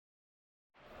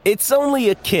It's only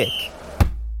a kick,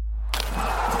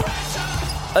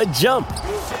 a jump,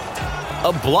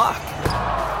 a block.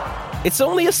 It's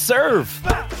only a serve.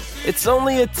 It's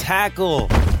only a tackle,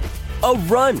 a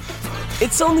run.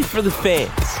 It's only for the fans.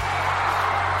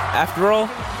 After all,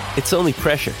 it's only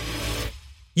pressure.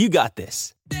 You got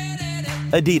this.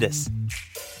 Adidas.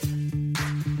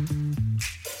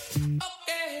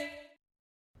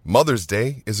 Mother's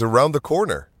Day is around the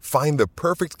corner. Find the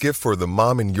perfect gift for the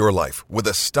mom in your life with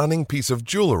a stunning piece of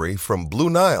jewelry from Blue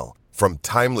Nile. From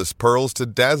timeless pearls to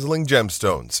dazzling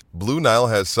gemstones, Blue Nile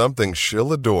has something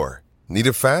she'll adore. Need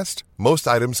it fast? Most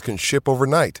items can ship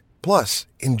overnight. Plus,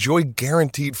 enjoy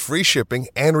guaranteed free shipping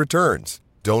and returns.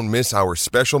 Don't miss our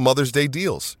special Mother's Day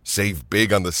deals. Save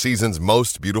big on the season's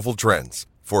most beautiful trends.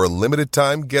 For a limited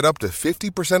time, get up to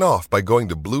 50% off by going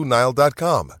to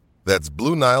BlueNile.com. That's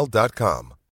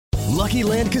BlueNile.com. Lucky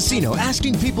Land Casino,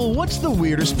 asking people, what's the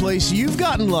weirdest place you've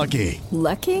gotten lucky?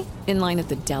 Lucky? In line at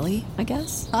the deli, I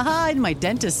guess? Aha, in my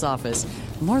dentist's office.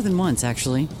 More than once,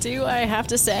 actually. Do I have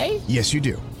to say? Yes, you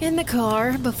do. In the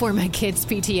car before my kids'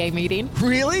 PTA meeting.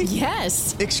 Really?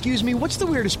 Yes. Excuse me, what's the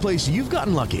weirdest place you've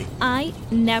gotten lucky? I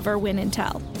never win and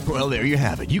tell. Well, there you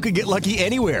have it. You can get lucky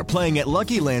anywhere, playing at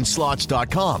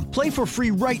LuckyLandSlots.com. Play for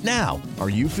free right now. Are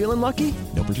you feeling lucky?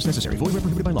 No purchase necessary. Void where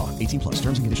prohibited by law. 18+.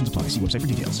 Terms and conditions apply. See website for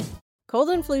details. Cold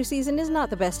and flu season is not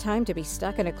the best time to be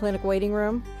stuck in a clinic waiting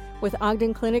room. With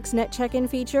Ogden Clinic's Net Check-In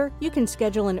feature, you can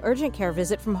schedule an urgent care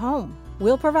visit from home.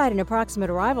 We'll provide an approximate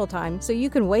arrival time so you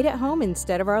can wait at home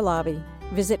instead of our lobby.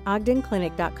 Visit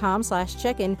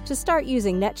ogdenclinic.com/check-in to start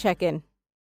using Net Check-In.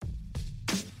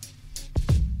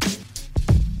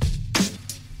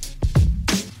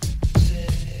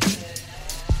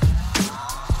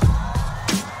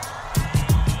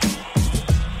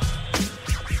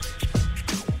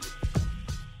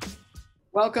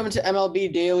 Welcome to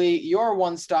MLB Daily, your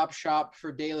one-stop shop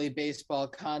for daily baseball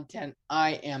content.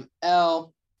 I am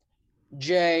LJ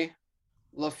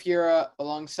LaFura.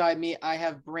 Alongside me, I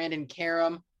have Brandon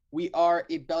Karam. We are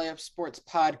a Belly Up Sports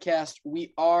podcast.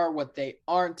 We are what they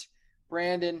aren't.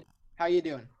 Brandon, how you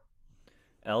doing?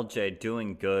 LJ,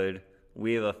 doing good.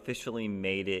 We have officially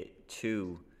made it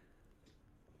to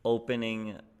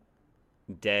opening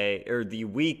day, or the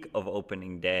week of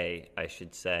opening day, I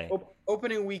should say.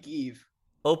 Opening week eve.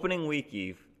 Opening week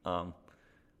eve.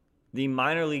 The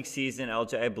minor league season,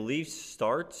 LJ, I believe,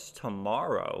 starts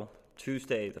tomorrow,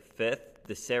 Tuesday the 5th.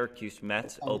 The Syracuse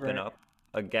Mets open up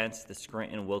against the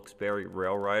Scranton Wilkes-Barre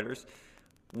Rail Riders.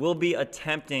 We'll be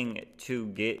attempting to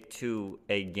get to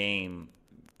a game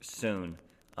soon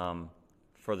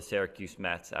for the Syracuse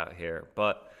Mets out here.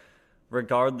 But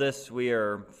regardless, we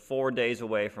are 4 days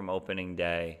away from opening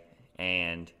day,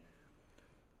 and,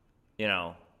 you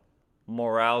know,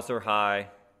 morales are high,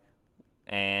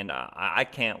 and I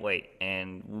can't wait.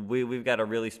 And we've got a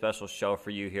really special show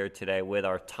for you here today with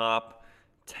our top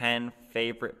 10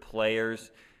 favorite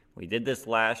players. We did this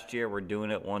last year. We're doing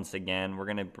it once again. We're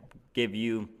going to give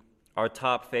you our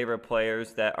top favorite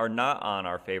players that are not on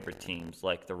our favorite teams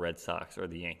like the Red Sox or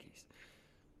the Yankees.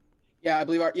 Yeah, I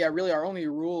believe our only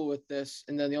rule with this,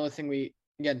 and then the only thing you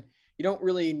don't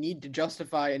really need to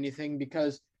justify anything,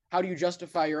 because how do you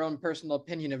justify your own personal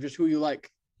opinion of just who you like,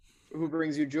 who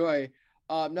brings you joy?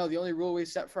 No, the only rule we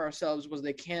set for ourselves was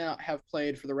they cannot have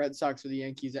played for the Red Sox or the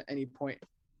Yankees at any point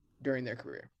during their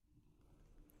career.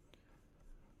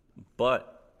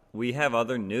 But we have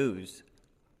other news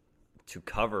to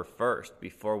cover first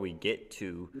before we get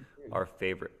to our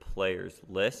favorite players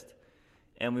list.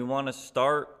 And we want to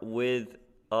start with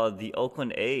the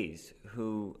Oakland A's,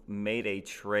 who made a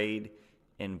trade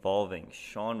involving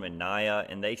Sean Manaea,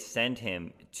 and they sent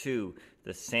him to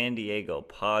the San Diego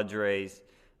Padres,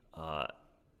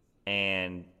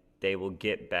 and they will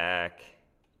get back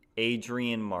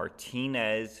Adrian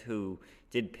Martinez, who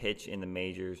did pitch in the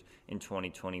majors in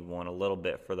 2021 a little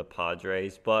bit for the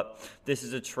Padres. But this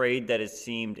is a trade that has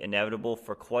seemed inevitable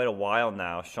for quite a while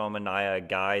now. Sean Manaea, a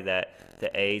guy that the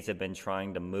A's have been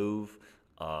trying to move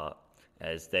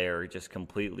as they're just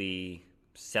completely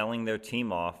selling their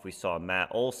team off. We saw Matt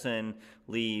Olson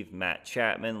leave, Matt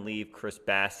Chapman leave, Chris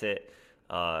Bassett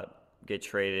get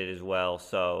traded as well.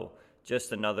 So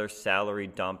just another salary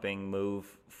dumping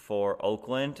move for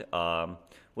Oakland.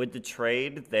 With the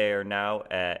trade, they're now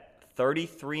at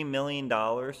 $33 million.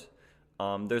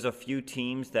 There's a few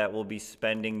teams that will be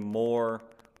spending more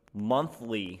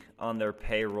monthly on their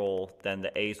payroll than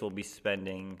the A's will be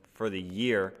spending for the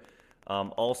year.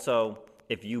 Also,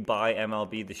 if you buy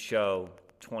MLB The Show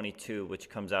 22, which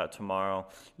comes out tomorrow,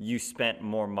 you spent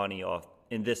more money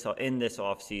in this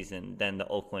offseason than the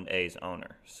Oakland A's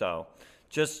owner. So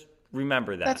just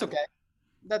remember that.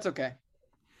 That's okay.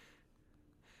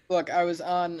 Look, I was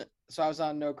on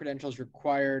No Credentials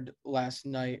Required last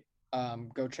night.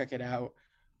 Go check it out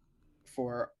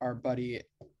for our buddy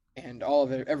and all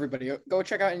of it. Everybody, go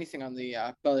check out anything on the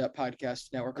Belly Up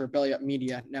Podcast Network or Belly Up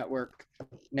Media Network.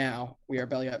 Now we are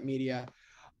Belly Up Media.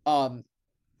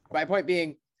 My point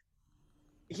being,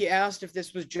 he asked if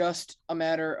this was just a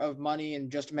matter of money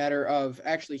and just a matter of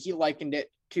actually he likened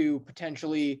it to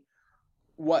potentially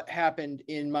what happened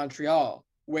in Montreal,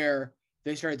 where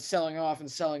they started selling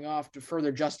off to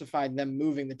further justify them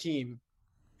moving the team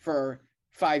for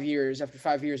 5 years after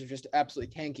 5 years of just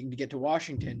absolutely tanking to get to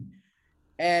Washington.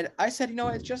 And I said,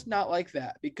 it's just not like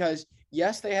that, because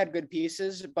yes, they had good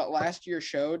pieces, but last year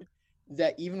showed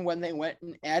that even when they went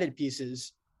and added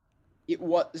pieces, it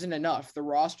wasn't enough. The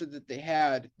roster that they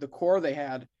had, the core they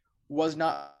had, was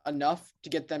not enough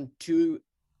to get them to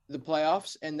the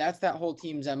playoffs. And that's that whole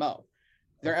team's MO.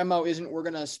 Their MO isn't we're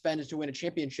going to spend to win a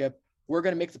championship. We're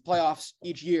going to make the playoffs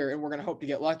each year and we're going to hope to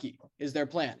get lucky, is their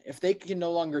plan. If they can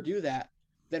no longer do that,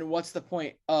 then what's the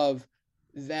point of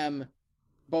them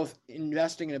both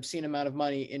investing an obscene amount of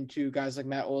money into guys like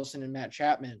Matt Olson and Matt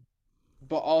Chapman,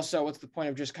 but also what's the point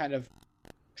of just kind of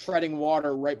treading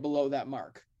water right below that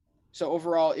mark? So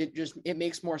overall, it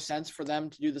makes more sense for them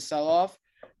to do the sell-off.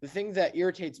 The thing that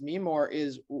irritates me more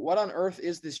is, what on earth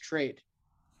is this trade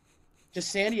to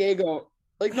San Diego?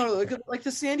 Like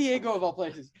to San Diego of all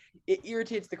places. It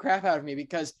irritates the crap out of me,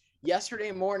 because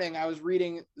yesterday morning I was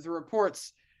reading the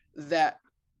reports that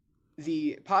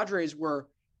the Padres were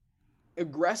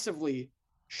aggressively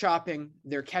shopping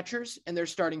their catchers and their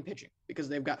starting pitching, because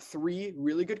they've got 3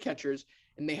 really good catchers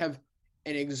and they have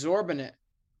an exorbitant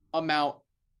amount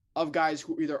of guys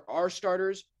who either are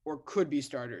starters or could be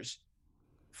starters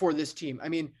for this team. I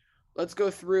mean, let's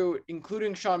go through,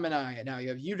 including Sean Manaea. Now you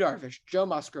have Yu Darvish, Joe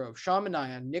Musgrove, Sean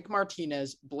Manaea, Nick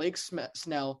Martinez, Blake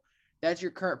Snell. That's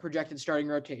your current projected starting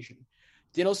rotation.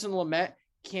 Dinelson Lamet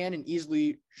can and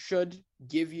easily should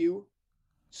give you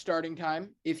starting time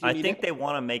if you need it. I think they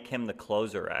want to make him the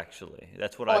closer, actually.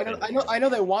 That's what I know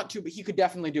they want to, but he could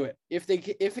definitely do it. If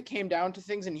it came down to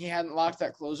things and he hadn't locked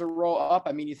that closer role up,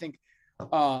 I mean, you think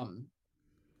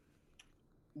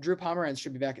Drew Pomeranz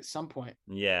should be back at some point.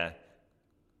 Yeah.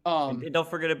 And don't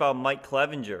forget about Mike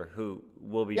Clevenger, who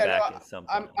will be back at some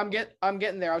point. I'm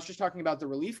getting there. I was just talking about the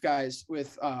relief guys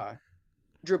with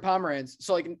Drew Pomeranz.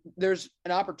 So there's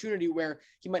an opportunity where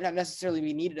he might not necessarily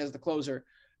be needed as the closer,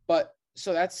 but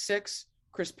so that's 6.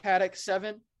 Chris Paddock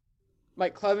 7,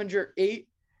 Mike Clevenger 8.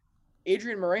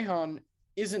 Adrian Morejon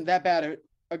isn't that bad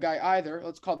a guy either.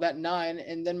 Let's call that 9,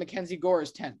 and then Mackenzie Gore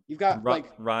is 10. You've got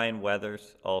Ryan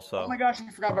Weathers also. Oh my gosh, I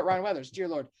forgot about Ryan Weathers. Dear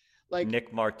Lord.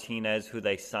 Nick Martinez, who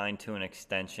they signed to an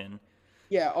extension.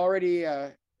 Yeah, already.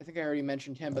 I think I already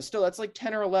mentioned him, but still, that's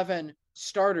 10 or 11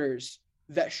 starters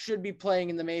that should be playing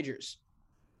in the majors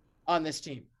on this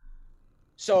team.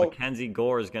 So Mackenzie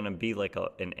Gore is going to be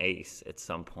an ace at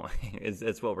some point.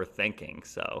 It's what we're thinking.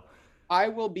 So I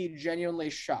will be genuinely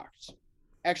shocked.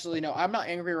 Actually, no, I'm not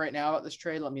angry right now about this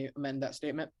trade. Let me amend that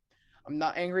statement. I'm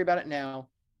not angry about it now.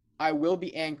 I will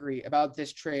be angry about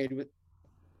this trade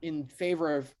in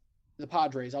favor of the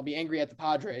Padres. I'll be angry at the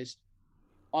Padres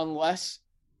unless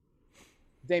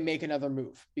they make another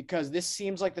move, because this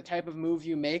seems like the type of move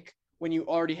you make when you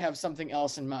already have something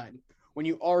else in mind, when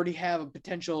you already have a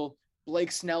potential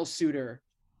Blake Snell suitor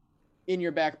in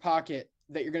your back pocket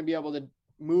that you're going to be able to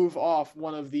move off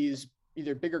one of these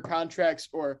either bigger contracts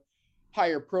or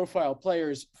higher profile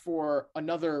players for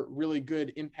another really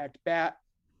good impact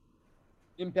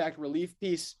relief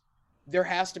piece. There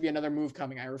has to be another move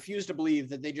coming. I refuse to believe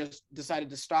that they just decided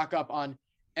to stock up on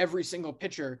every single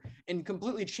pitcher and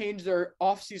completely change their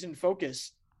off-season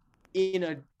focus in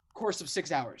a course of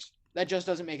 6 hours. That just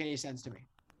doesn't make any sense to me.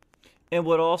 And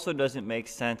what also doesn't make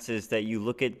sense is that you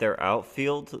look at their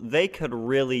outfield, they could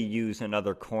really use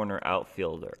another corner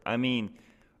outfielder. I mean,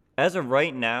 as of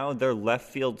right now, their left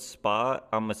field spot,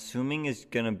 I'm assuming, is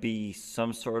going to be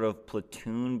some sort of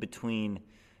platoon between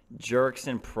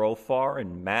Jurickson Profar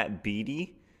and Matt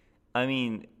Beattie. I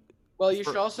mean... Well, you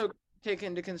should also take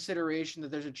into consideration that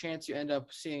there's a chance you end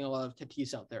up seeing a lot of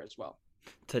Tatis out there as well.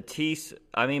 Tatis,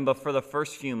 I mean, but for the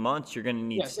first few months, you're going to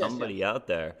need somebody out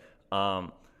there.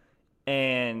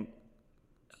 And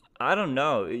I don't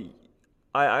know.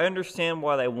 I understand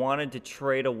why they wanted to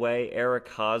trade away Eric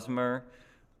Hosmer,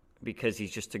 because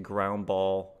he's just a ground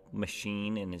ball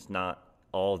machine and is not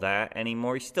all that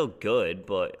anymore. He's still good,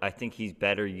 but I think he's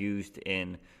better used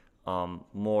in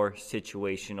more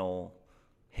situational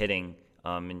hitting,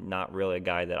 and not really a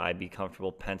guy that I'd be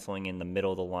comfortable penciling in the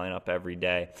middle of the lineup every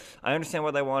day. I understand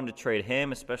why they wanted to trade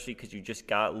him, especially because you just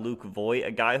got Luke Voit,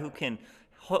 a guy who can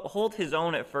hold his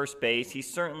own at first base.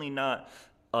 He's certainly not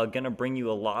going to bring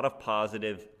you a lot of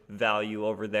positive value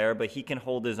over there, but he can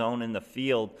hold his own in the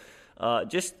field.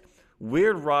 Just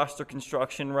weird roster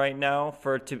construction right now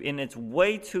and it's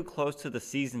way too close to the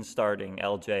season starting,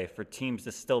 LJ, for teams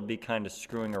to still be kind of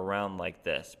screwing around like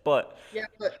this. But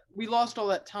we lost all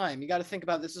that time. You got to think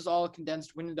about this is all a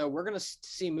condensed window. We're going to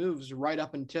see moves right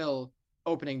up until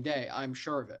opening day. I'm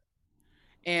sure of it.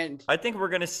 And I think we're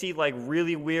going to see like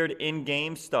really weird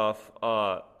in-game stuff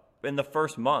in the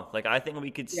first month. Like I think we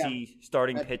could see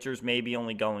starting pitchers maybe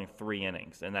only going 3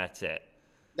 innings and that's it.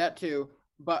 That too.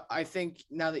 But I think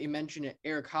now that you mention it,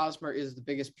 Eric Hosmer is the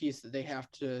biggest piece that they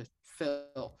have to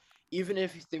fill. Even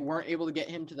if they weren't able to get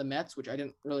him to the Mets, which I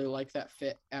didn't really like that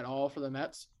fit at all for the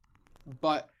Mets.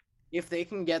 But if they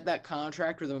can get that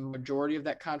contract or the majority of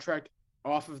that contract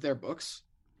off of their books,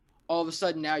 all of a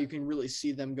sudden now you can really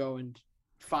see them go and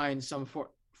find some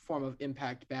form of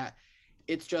impact bat.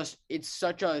 It's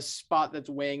such a spot that's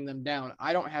weighing them down.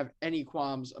 I don't have any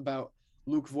qualms about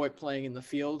Luke Voit playing in the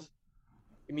field.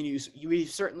 I mean, you've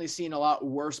certainly seen a lot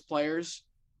worse players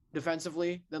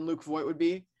defensively than Luke Voit would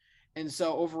be. And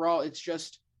so overall, it's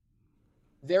just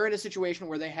they're in a situation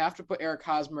where they have to put Eric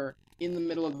Hosmer in the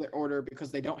middle of their order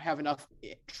because they don't have enough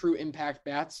true impact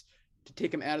bats to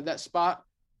take him out of that spot.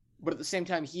 But at the same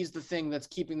time, he's the thing that's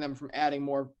keeping them from adding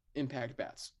more impact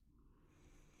bats.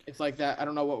 It's like that. I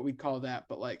don't know what we'd call that,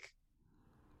 but like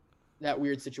that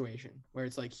weird situation where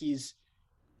it's like he's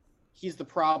the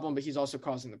problem, but he's also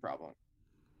causing the problem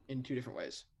in 2 different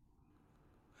ways.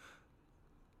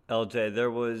 LJ,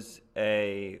 there was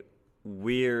a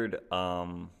weird,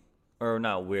 or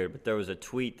not weird, but there was a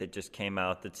tweet that just came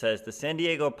out that says the San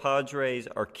Diego Padres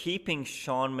are keeping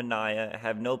Sean Manaea,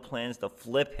 have no plans to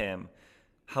flip him.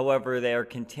 However, they are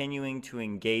continuing to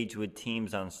engage with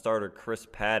teams on starter Chris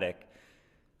Paddock.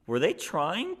 Were they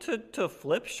trying to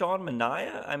flip Sean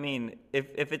Manaea? I mean,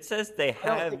 if it says they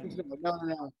have...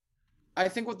 No. I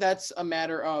think what that's a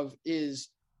matter of is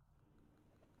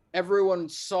everyone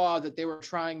saw that they were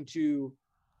trying to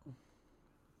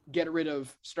get rid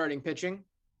of starting pitching,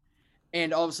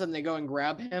 and all of a sudden they go and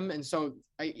grab him, and so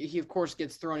he of course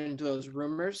gets thrown into those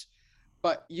rumors.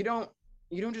 But you don't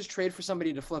just trade for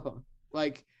somebody to flip him,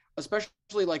 like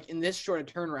especially like in this short of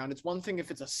turnaround. It's one thing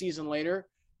if it's a season later,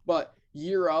 but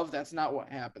year of, that's not what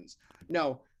happens.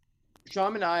 No,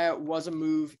 Sean Manaea was a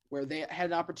move where they had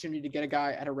an opportunity to get a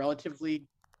guy at a relatively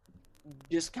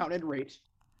discounted rate.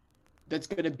 That's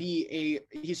going to be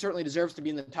he certainly deserves to be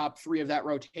in the top 3 of that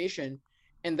rotation.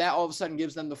 And that all of a sudden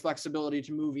gives them the flexibility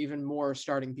to move even more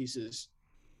starting pieces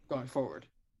going forward.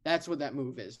 That's what that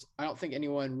move is. I don't think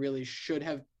anyone really should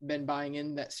have been buying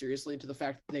in that seriously to the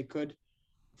fact that they could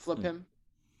flip him.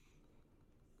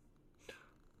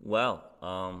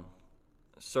 Well,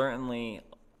 certainly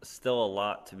still a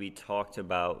lot to be talked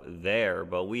about there,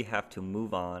 but we have to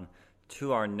move on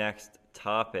to our next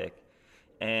topic.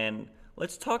 And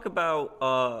let's talk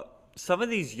about some of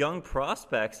these young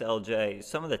prospects, LJ,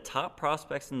 some of the top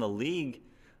prospects in the league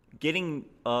getting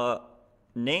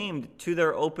named to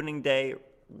their opening day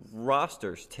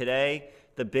rosters. Today,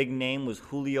 the big name was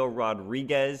Julio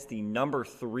Rodriguez, the number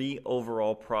 3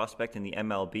 overall prospect in the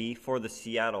MLB for the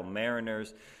Seattle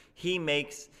Mariners. He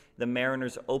makes the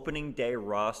Mariners' opening day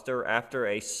roster after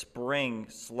a spring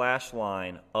slash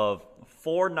line of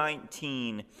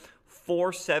 .419,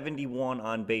 .471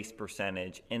 on base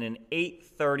percentage, and an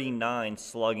 .839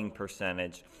 slugging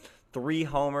percentage. 3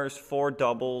 homers, 4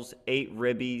 doubles, 8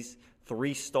 ribbies,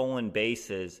 3 stolen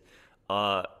bases.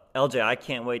 LJ, I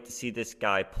can't wait to see this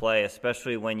guy play,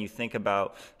 especially when you think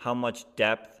about how much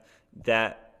depth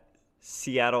that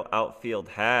Seattle outfield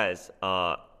has.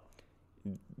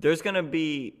 There's going to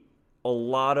be a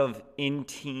lot of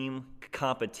in-team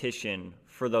competition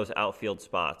for those outfield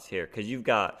spots here because you've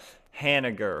got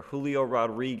Haniger, Julio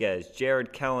Rodriguez,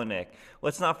 Jared Kelenic.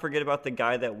 Let's not forget about the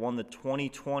guy that won the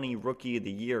 2020 Rookie of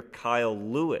the Year, Kyle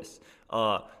Lewis.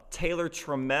 Taylor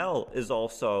Trammell is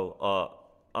also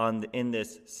in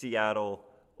this Seattle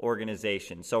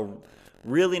organization. So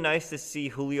really nice to see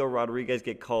Julio Rodriguez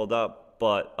get called up,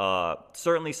 but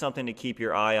certainly something to keep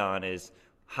your eye on is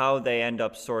how they end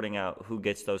up sorting out who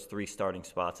gets those 3 starting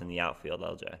spots in the outfield,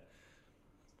 LJ.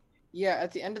 Yeah,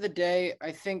 at the end of the day,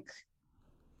 I think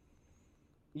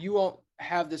you won't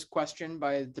have this question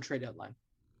by the trade deadline.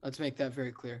 Let's make that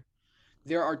very clear.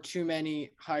 There are too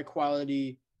many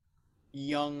high-quality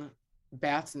young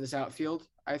bats in this outfield,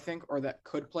 I think, or that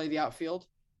could play the outfield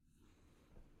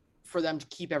for them to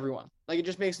keep everyone. Like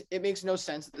it makes no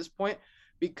sense at this point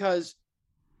because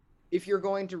if you're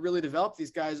going to really develop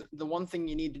these guys, the one thing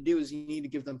you need to do is you need to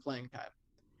give them playing time.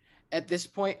 at this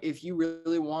point, if you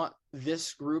really want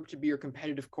this group to be your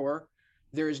competitive core,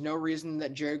 there is no reason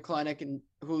that Jared Kalenic and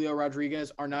Julio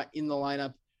Rodriguez are not in the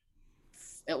lineup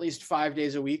at least 5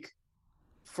 days a week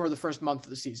for the first month of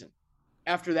the season.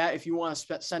 After that, if you want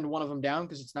to send one of them down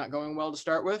because it's not going well to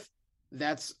start with,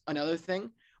 that's another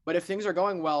thing. But if things are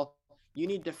going well, you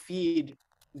need to feed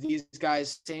these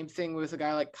guys. Same thing with a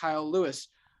guy like Kyle Lewis.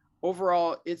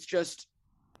 Overall, it's just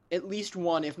at least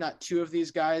one, if not two of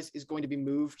these guys is going to be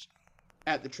moved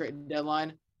at the trade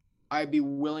deadline. I'd be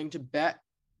willing to bet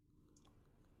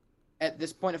at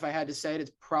this point, if I had to say it,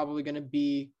 it's probably going to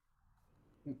be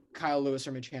Kyle Lewis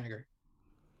or Mitch Haniger.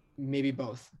 Maybe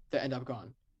both that end up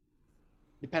gone,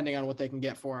 depending on what they can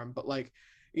get for him. But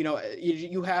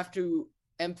you have to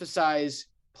emphasize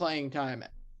playing time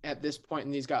at this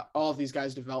point in all of these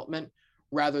guys' development,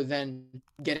 rather than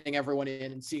getting everyone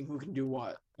in and seeing who can do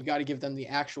what. You got to give them the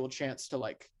actual chance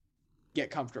to get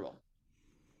comfortable.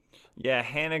 Yeah,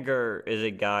 Haniger is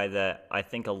a guy that I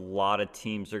think a lot of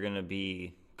teams are going to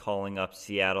be calling up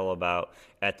Seattle about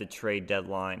at the trade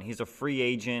deadline. He's a free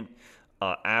agent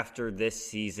after this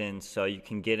season, so you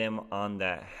can get him on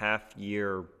that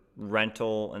half-year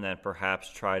rental and then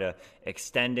perhaps try to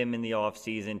extend him in the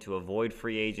offseason to avoid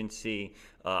free agency.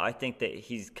 I think that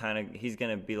he's going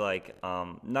to be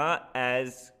not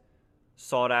as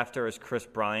sought after as Chris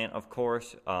Bryant, of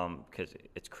course, because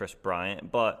it's Chris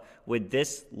Bryant. But with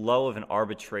this low of an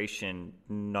arbitration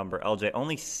number, LJ,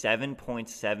 only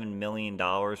 $7.7 million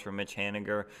for Mitch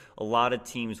Haniger, a lot of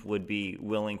teams would be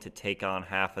willing to take on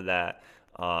half of that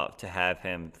to have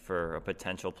him for a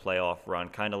potential playoff run,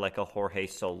 kind of like a Jorge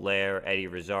Soler, Eddie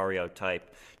Rosario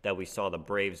type that we saw the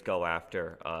Braves go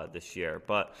after this year.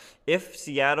 But if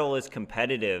Seattle is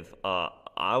competitive,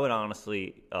 I would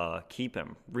honestly keep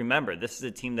him. Remember, this is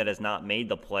a team that has not made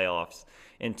the playoffs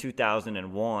in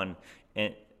 2001,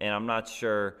 and I'm not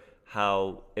sure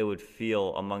how it would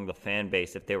feel among the fan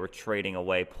base if they were trading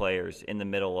away players in the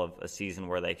middle of a season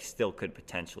where they still could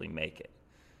potentially make it.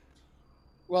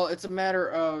 Well, it's a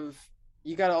matter of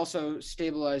you got to also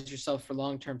stabilize yourself for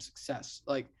long-term success.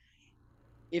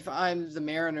 If I'm the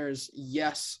Mariners,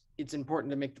 yes, it's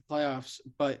important to make the playoffs,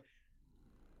 but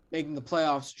making the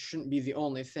playoffs shouldn't be the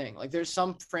only thing. There's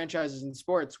some franchises in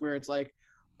sports where it's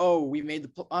we made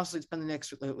honestly, it's been the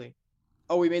Knicks lately.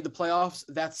 Oh, we made the playoffs.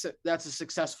 That's a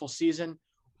successful season.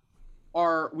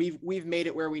 Or we've made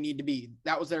it where we need to be.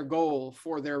 That was their goal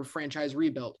for their franchise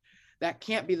rebuild. That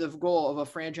can't be the goal of a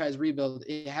franchise rebuild.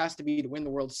 It has to be to win the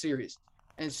World Series.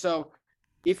 And so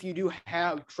if you do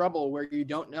have trouble where you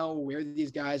don't know where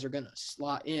these guys are going to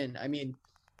slot in,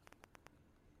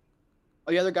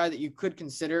 the other guy that you could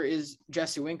consider is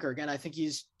Jesse Winker. Again, I think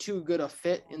he's too good a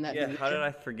fit in that division. How did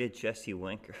I forget Jesse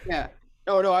Winker? Yeah.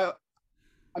 No, I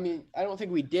don't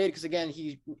think we did because, again,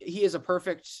 he is a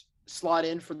perfect slot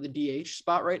in for the DH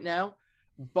spot right now.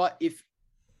 But if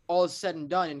all is said and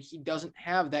done and he doesn't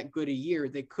have that good a year,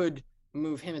 they could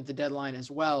move him at the deadline as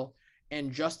well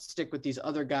and just stick with these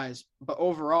other guys. But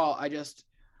overall, I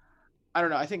don't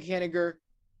know. I think Haniger,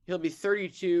 he'll be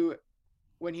 32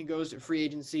 when he goes to free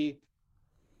agency.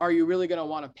 Are you really going to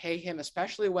want to pay him,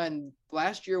 especially when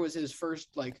last year was his first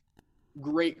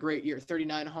great year,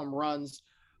 39 home runs,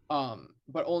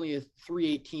 but only a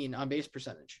 318 on base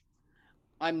percentage?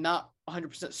 I'm not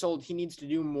 100% sold. He needs to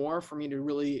do more for me to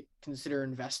really consider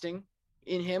investing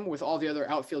in him with all the other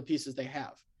outfield pieces they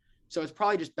have. So it's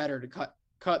probably just better to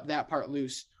cut that part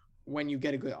loose when you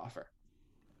get a good offer.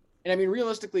 And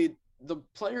realistically, the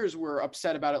players were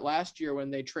upset about it last year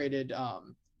when they traded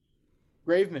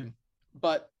Graveman.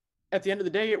 But at the end of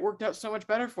the day, it worked out so much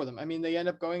better for them. They end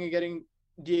up going and getting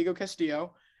Diego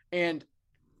Castillo, and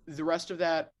the rest of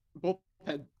that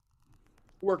bullpen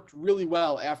worked really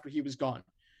well after he was gone.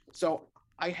 So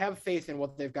I have faith in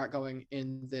what they've got going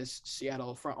in this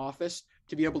Seattle front office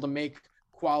to be able to make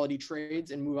quality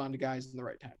trades and move on to guys in the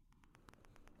right time.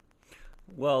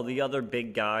 Well, the other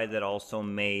big guy that also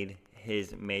made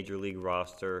his major league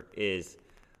roster is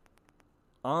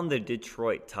on the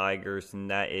Detroit Tigers,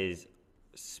 and that is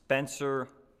Spencer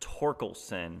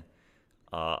Torkelson,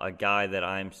 a guy that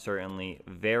I'm certainly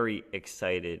very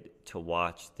excited to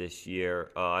watch this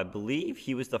year. I believe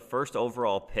he was the first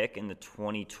overall pick in the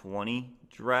 2020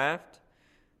 draft,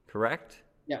 correct?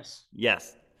 Yes.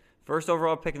 Yes. First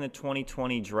overall pick in the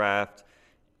 2020 draft.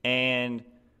 And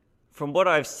from what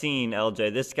I've seen,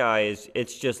 LJ, this guy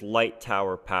it's just light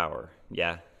tower power.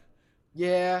 Yeah.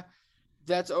 Yeah,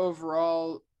 that's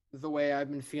overall the way I've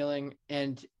been feeling.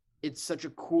 And it's such a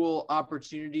cool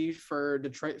opportunity for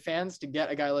Detroit fans to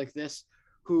get a guy like this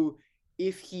who,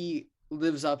 if he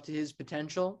lives up to his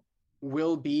potential,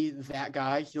 will be that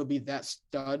guy. He'll be that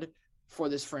stud for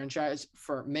this franchise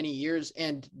for many years,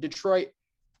 and Detroit,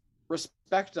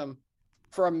 respect them.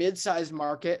 For a mid-sized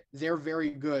market, they're very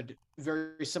good,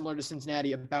 very similar to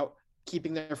Cincinnati about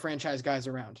keeping their franchise guys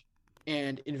around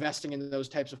and investing in those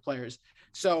types of players.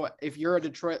 So if you're a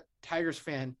Detroit Tigers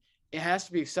fan, it has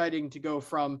to be exciting to go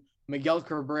from Miguel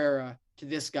Cabrera to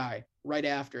this guy right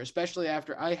after, especially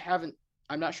after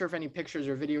I'm not sure if any pictures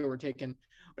or video were taken,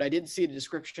 but I did see the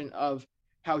description of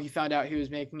how he found out he was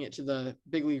making it to the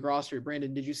big league roster.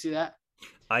 Brandon, did you see that?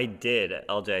 I did.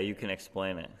 LJ, you can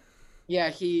explain it. Yeah,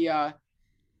 he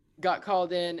got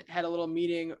called in, had a little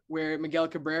meeting where Miguel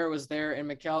Cabrera was there, and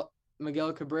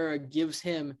Miguel Cabrera gives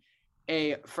him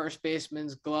a first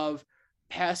baseman's glove,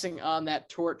 passing on that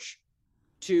torch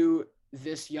to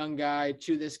this young guy,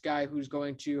 to this guy who's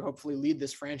going to hopefully lead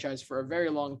this franchise for a very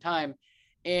long time.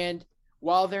 And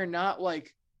while they're not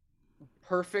like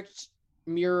perfect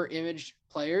mirror image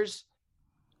players,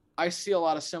 I see a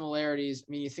lot of similarities.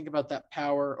 I mean, you think about that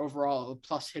power overall, a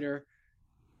plus hitter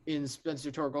in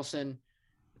Spencer Torkelson.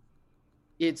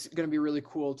 It's going to be really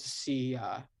cool to see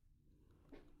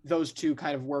those two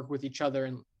kind of work with each other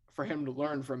and for him to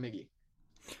learn from Miggy.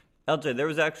 LJ, there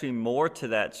was actually more to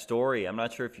that story. I'm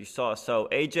not sure if you saw. So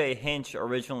AJ Hinch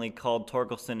originally called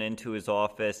Torkelson into his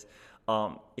office.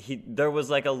 There was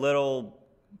like a little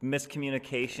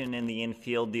miscommunication in the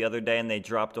infield the other day, and they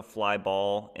dropped a fly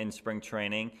ball in spring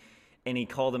training. And he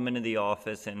called him into the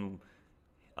office and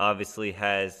obviously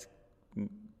has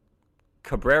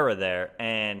Cabrera there.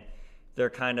 And they're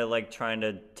kind of like trying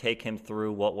to take him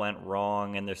through what went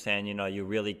wrong. And they're saying, you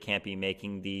really can't be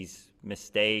making these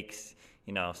mistakes.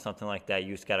 Something like that.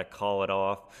 You just got to call it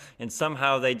off. And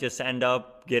somehow they just end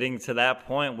up getting to that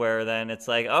point where then it's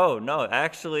like, oh, no,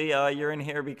 actually, you're in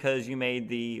here because you made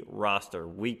the roster.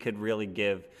 We could really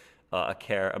give a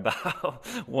care about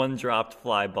one dropped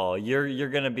fly ball. You're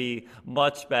going to be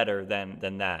much better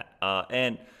than that.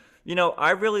 And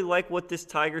I really like what this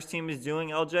Tigers team is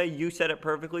doing, LJ. You said it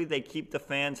perfectly. They keep the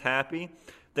fans happy.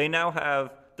 They now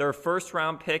have their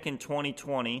first-round pick in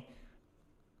 2020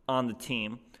 on the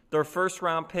team. Their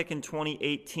first-round pick in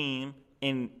 2018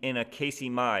 in a Casey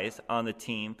Mize on the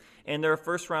team, and their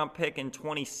first-round pick in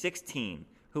 2016,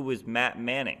 who was Matt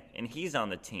Manning, and he's on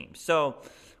the team. So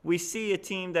we see a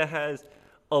team that has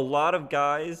a lot of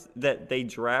guys that they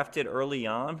drafted early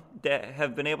on that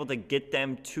have been able to get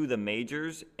them to the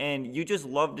majors, and you just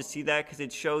love to see that because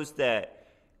it shows that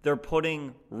they're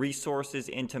putting resources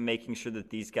into making sure that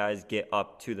these guys get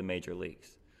up to the major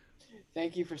leagues.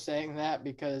 Thank you for saying that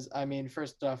because,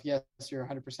 first off, yes, you're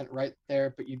 100% right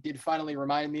there, but you did finally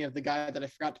remind me of the guy that I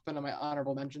forgot to put on my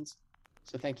honorable mentions.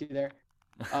 So thank you there.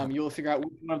 You will figure out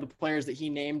which one of the players that he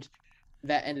named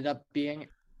that ended up being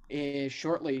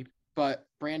shortly. But,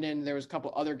 Brandon, there was a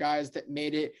couple other guys that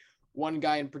made it. One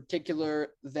guy in particular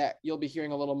that you'll be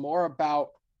hearing a little more about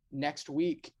next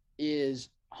week is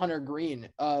Hunter Greene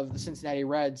of the Cincinnati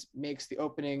Reds, makes the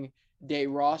opening day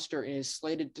roster and is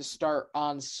slated to start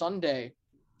on Sunday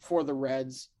for the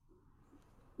Reds.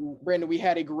 Brandon, we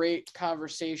had a great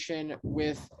conversation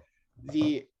with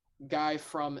the guy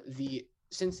from the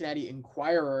Cincinnati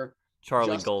Enquirer,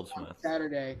 Charlie Goldsmith,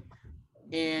 Saturday,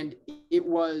 and it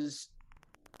was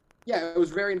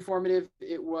very informative.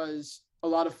 It was a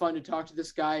lot of fun to talk to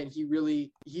this guy, and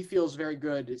he feels very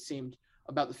good, it seemed,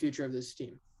 about the future of this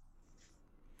team.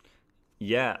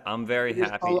 Yeah, I'm very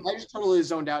happy. I just totally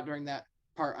zoned out during that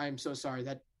part. I'm so sorry.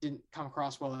 That didn't come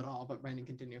across well at all, but Brandon,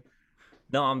 continue.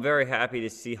 No, I'm very happy to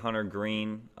see Hunter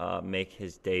Greene make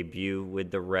his debut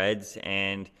with the Reds,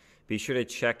 and be sure to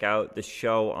check out the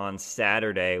show on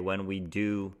Saturday when we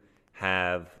do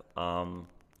have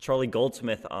Charlie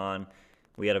Goldsmith on.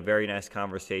 We had a very nice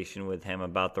conversation with him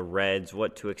about the Reds,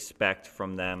 what to expect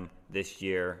from them this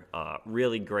year.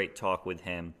 Really great talk with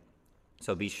him.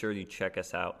 So be sure to check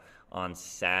us out on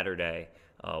Saturday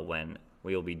when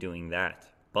we will be doing that.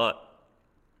 But,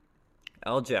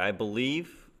 LJ, I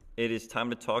believe it is time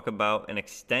to talk about an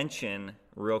extension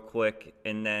real quick.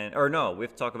 And then, or no, we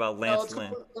have to talk about Lance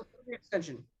Lynn.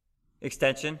 Extension.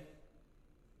 Extension?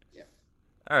 Yeah.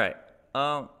 All right.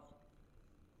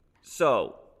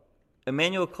 So,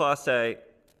 Emmanuel Clase,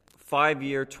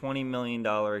 5-year, $20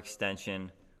 million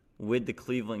extension with the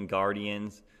Cleveland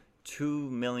Guardians, $2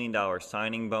 million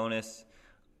signing bonus.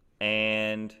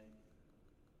 And,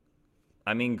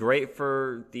 great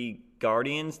for the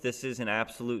Guardians. This is an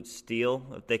absolute steal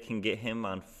if they can get him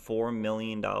on $4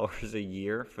 million a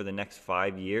year for the next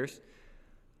 5 years.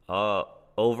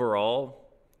 Overall,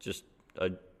 just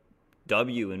a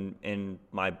W in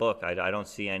my book. I don't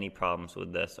see any problems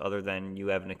with this other than you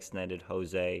haven't extended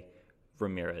Jose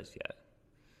Ramirez yet.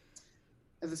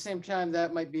 at the same time,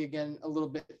 that might be, again, a little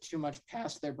bit too much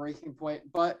past their breaking point.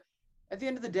 But at the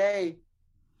end of the day,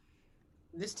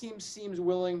 this team seems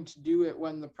willing to do it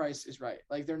when the price is right.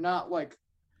 Like,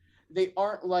 they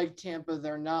aren't like Tampa.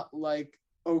 They're not like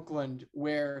Oakland,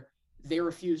 where they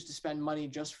refuse to spend money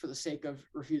just for the sake of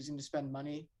refusing to spend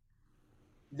money.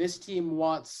 This team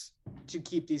wants to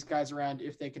keep these guys around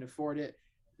if they can afford it.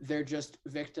 They're just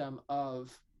victim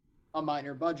of a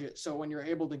minor budget. So when you're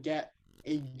able to get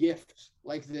a gift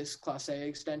like this Clase A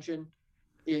extension,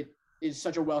 it is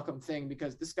such a welcome thing,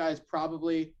 because this guy is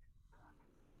probably,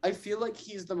 I feel like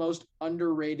he's the most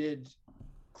underrated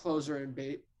closer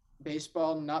in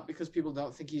baseball, not because people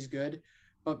don't think he's good,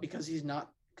 but because he's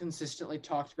not consistently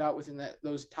talked about within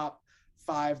those top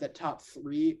 5, that top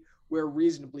 3, where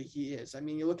reasonably he is. I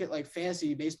mean, you look at like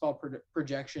fantasy baseball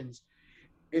projections,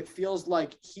 it feels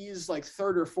like he's like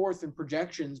 3rd or 4th in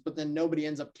projections, but then nobody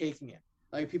ends up taking it.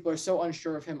 Like, people are so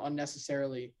unsure of him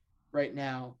unnecessarily right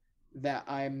now that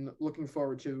I'm looking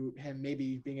forward to him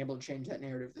maybe being able to change that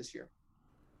narrative this year.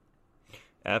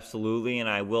 Absolutely, and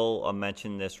I will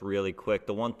mention this really quick.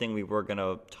 The one thing we were going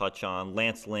to touch on,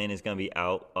 Lance Lynn is going to be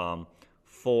out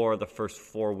for the first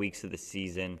 4 weeks of the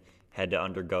season, had to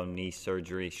undergo knee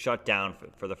surgery, shut down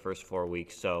for the first 4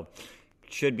 weeks, so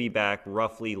should be back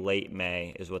roughly late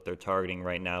May is what they're targeting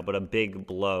right now, but a big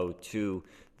blow to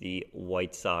the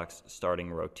White Sox starting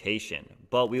rotation.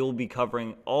 But we will be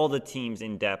covering all the teams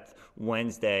in depth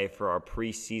Wednesday for our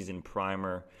preseason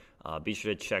primer. Be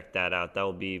sure to check that out. That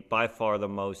will be by far the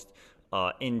most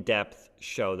in-depth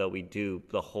show that we do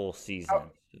the whole season.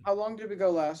 How long did we go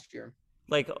last year?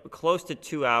 Like close to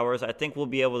 2 hours. I think we'll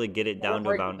be able to get it down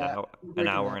to about an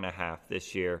hour and a half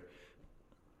this year.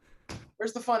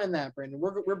 Where's the fun in that, Brandon?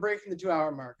 We're breaking the 2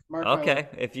 hour mark. Okay,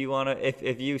 if you want to,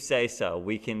 if you say so,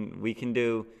 we can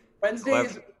do. Wednesday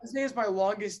is my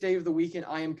longest day of the week, and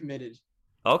I am committed.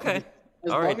 Okay,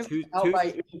 as all long right. as it's out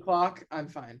by 8 o'clock, I'm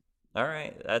fine. All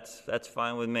right, that's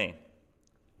fine with me.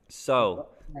 So,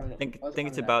 I think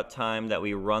it's about time that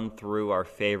we run through our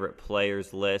favorite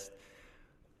players list.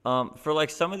 For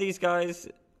like some of these guys,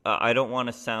 I don't want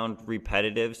to sound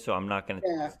repetitive, so I'm not going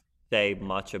to say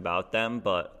much about them,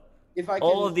 but.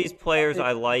 All of these players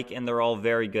I like, and they're all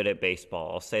very good at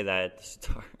baseball. I'll say that at the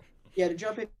start. Yeah, to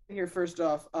jump in here first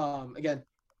off, again,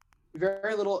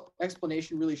 very little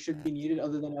explanation really should be needed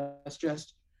other than us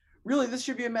just really this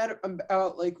should be a matter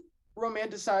about like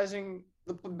romanticizing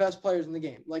the best players in the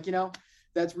game. Like, you know,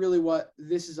 that's really what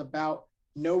this is about.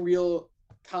 No real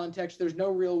context. There's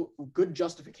no real good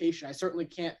justification. I certainly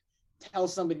can't tell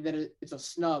somebody that it's a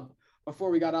snub.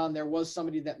 Before we got on, there was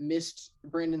somebody that missed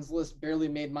Brandon's list, barely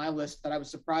made my list, that I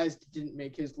was surprised didn't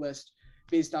make his list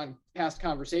based on past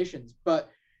conversations.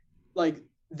 But, like,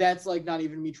 that's, like, not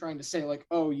even me trying to say, like,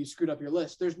 oh, you screwed up your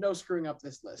list. There's no screwing up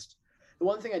this list. The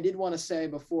one thing I did want to say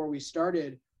before we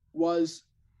started was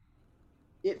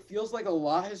it feels like a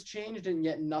lot has changed, and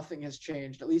yet nothing has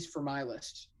changed, at least for my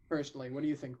list, personally. What do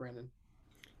you think, Brandon?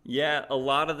 Yeah, a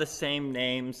lot of the same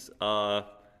names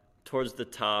towards the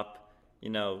top. You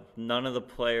know, none of the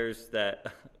players that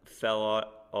fell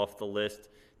off the list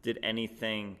did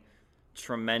anything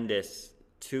tremendous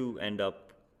to end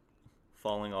up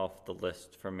falling off the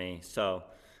list for me. So,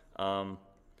 a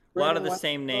lot of the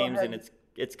same names, and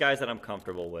it's guys that I'm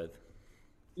comfortable with.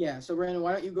 Yeah, so Brandon,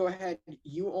 why don't you go ahead?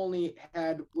 You only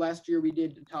had, last year we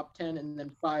did the top 10 and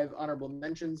then 5 honorable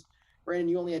mentions. Brandon,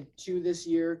 you only had 2 this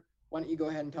year. Why don't you go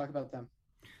ahead and talk about them?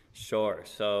 Sure.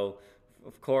 So,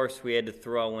 of course, we had to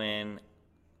throw in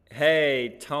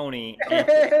Tony.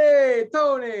 Hey,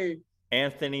 Tony.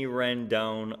 Anthony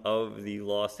Rendon of the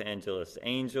Los Angeles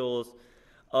Angels.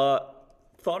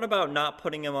 Thought about not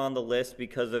putting him on the list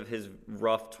because of his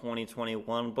rough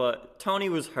 2021, but Tony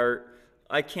was hurt.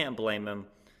 I can't blame him.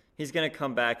 He's going to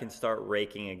come back and start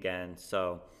raking again.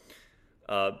 So,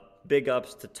 big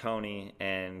ups to Tony,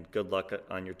 and good luck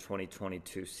on your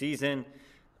 2022 season.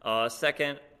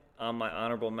 Second, on my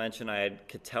honorable mention, I had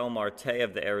Ketel Marte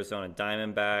of the Arizona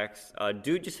Diamondbacks.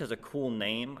 Dude just has a cool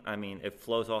name. I mean, it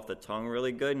flows off the tongue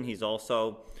really good, and he's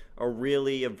also a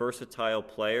really versatile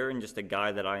player and just a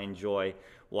guy that I enjoy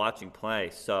watching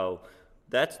play. So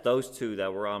that's those 2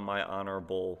 that were on my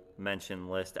honorable mention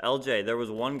list. LJ, there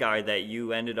was one guy that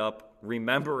you ended up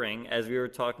remembering as we were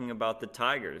talking about the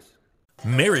Tigers.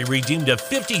 Mary redeemed a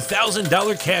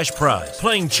 $50,000 cash prize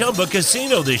playing Chumba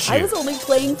Casino this year. I was only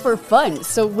playing for fun,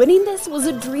 so winning this was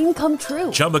a dream come true.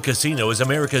 Chumba Casino is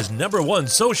America's #1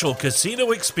 social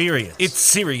casino experience. It's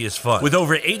serious fun. With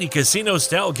over 80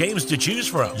 casino-style games to choose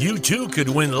from, you too could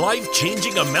win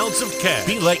life-changing amounts of cash.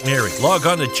 Be like Mary. Log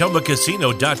on to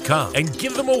ChumbaCasino.com and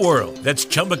give them a whirl. That's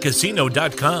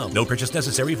ChumbaCasino.com. No purchase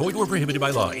necessary. Void where prohibited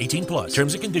by law. 18 plus.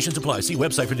 Terms and conditions apply. See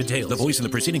website for details. The voice in the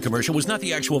preceding commercial was not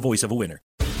the actual voice of a winner.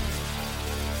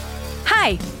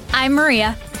 Hi, I'm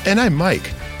Maria. And I'm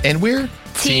Mike. And we're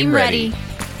Team Ready.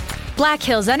 Black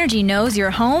Hills Energy knows your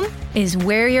home is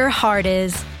where your heart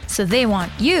is, so they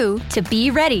want you to be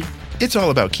ready. It's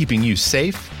all about keeping you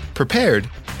safe, prepared,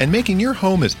 and making your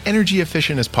home as energy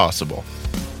efficient as possible.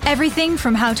 Everything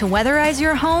from how to weatherize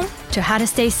your home to how to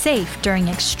stay safe during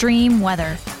extreme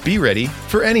weather. Be ready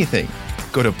for anything.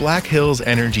 Go to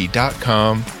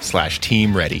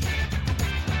blackhillsenergy.com/Team Ready.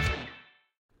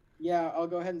 Yeah, I'll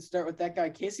go ahead and start with that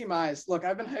guy, Casey Mize. Look,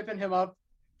 I've been hyping him up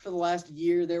for the last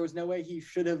year. There was no way he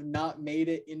should have not made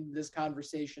it in this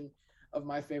conversation of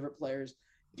my favorite players.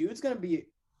 Dude's going to be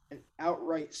an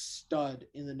outright stud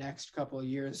in the next couple of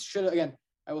years. I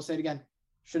will say it again,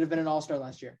 should have been an all-star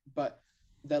last year, but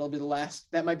that'll be the last.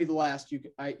 That might be the last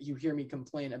you hear me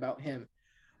complain about him.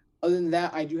 Other than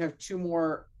that, I do have two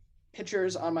more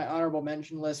pitchers on my honorable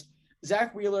mention list.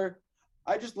 Zach Wheeler,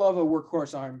 I just love a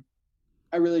workhorse arm.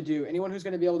 I really do. Anyone who's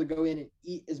going to be able to go in and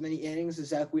eat as many innings as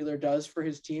Zach Wheeler does for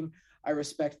his team, I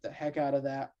respect the heck out of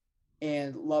that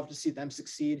and love to see them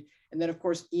succeed. And then, of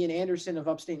course, Ian Anderson of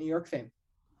upstate New York fame.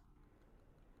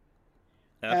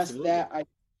 Absolutely.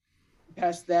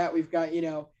 Past that, we've got,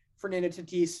 Fernando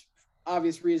Tatis,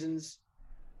 obvious reasons.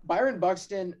 Byron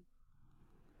Buxton,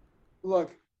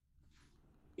 look,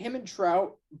 him and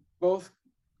Trout both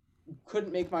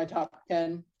couldn't make my top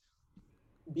 10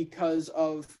 because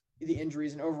of the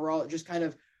injuries, and overall it just kind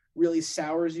of really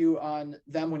sours you on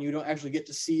them when you don't actually get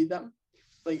to see them.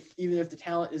 Like, even if the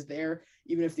talent is there,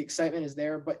 even if the excitement is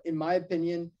there, but in my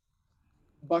opinion,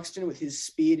 Buxton, with his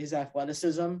speed, his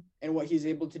athleticism, and what he's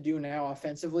able to do now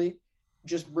offensively,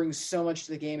 just brings so much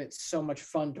to the game. It's so much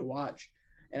fun to watch,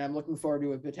 and I'm looking forward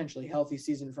to a potentially healthy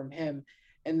season from him.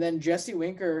 And then Jesse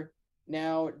Winker,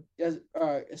 now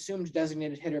assumed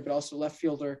designated hitter, but also left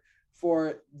fielder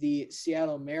for the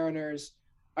Seattle Mariners.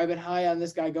 I've been high on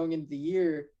this guy going into the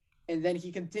year, and then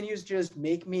he continues to just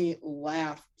make me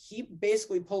laugh. He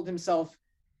basically pulled himself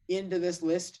into this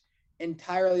list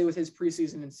entirely with his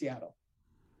preseason in Seattle,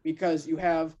 because you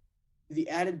have the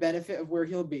added benefit of where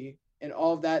he'll be and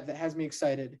all of that has me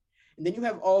excited. And then you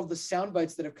have all of the sound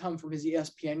bites that have come from his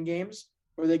ESPN games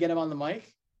where they get him on the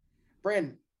mic.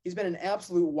 Brandon, he's been an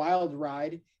absolute wild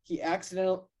ride. He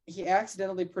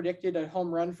accidentally predicted a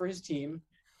home run for his team.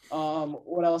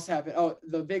 What else happened? Oh,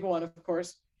 the big one, of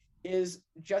course, is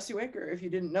Jesse Winker, if you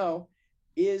didn't know,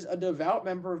 is a devout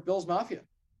member of Bills Mafia.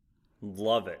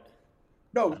 Love it.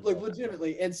 No, like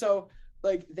legitimately. And so,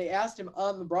 like, they asked him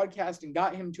on the broadcast and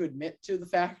got him to admit to the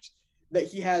fact that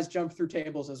he has jumped through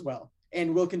tables as well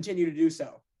and will continue to do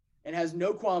so, and has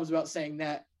no qualms about saying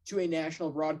that to a national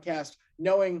broadcast,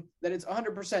 knowing that it's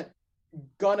 100%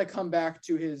 gonna come back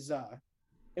to his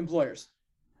employers.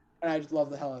 And I just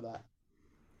love the hell out of that.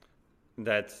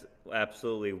 That's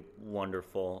absolutely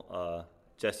wonderful.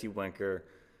 Jesse Winker,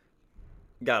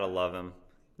 gotta love him.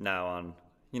 Now on,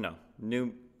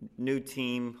 new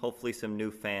team. Hopefully some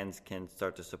new fans can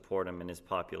start to support him and his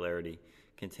popularity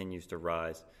continues to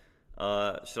rise.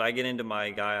 Should I get into my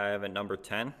guy I have at number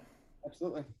 10?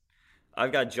 Absolutely.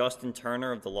 I've got Justin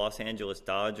Turner of the Los Angeles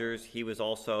Dodgers. He was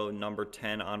also number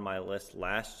 10 on my list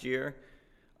last year.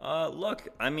 Look,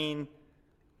 I mean,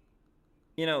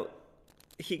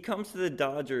 he comes to the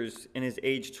Dodgers in his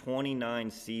age 29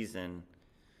 season,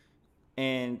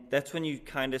 and that's when you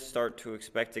kind of start to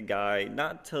expect a guy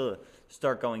not to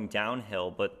start going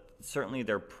downhill, but certainly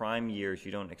their prime years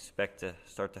you don't expect to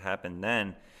start to happen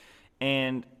then.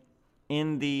 And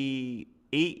in the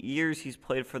 8 years he's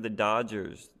played for the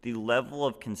Dodgers, the level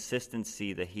of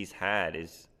consistency that he's had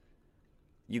is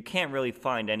you can't really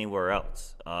find anywhere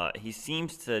else. He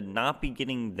seems to not be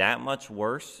getting that much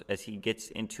worse as he gets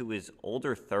into his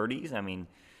older 30s. I mean,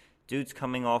 dude's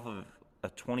coming off of a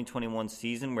 2021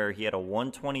 season where he had a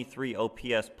 123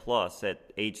 OPS plus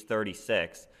at age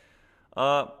 36.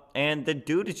 And the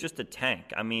dude is just a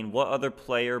tank. I mean, what other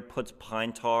player puts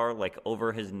pine tar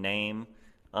over his name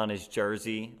on his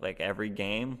jersey every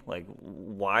game?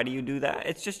 Why do you do that?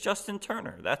 It's just Justin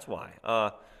Turner. That's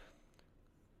why.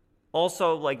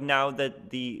 Also, now that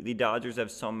the Dodgers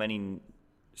have so many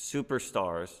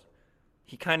superstars,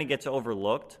 he kind of gets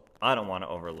overlooked. I don't want to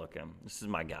overlook him. This is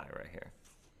my guy right here.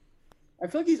 I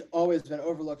feel like he's always been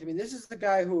overlooked. I mean, this is the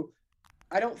guy who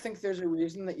I don't think there's a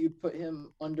reason that you put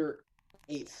him under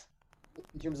 8th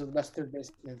in terms of the best third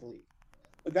baseman in the league.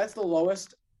 Like, that's the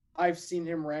lowest I've seen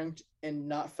him ranked and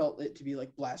not felt it to be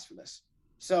like blasphemous.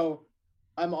 So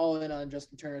I'm all in on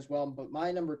Justin Turner as well. But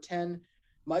my number 10,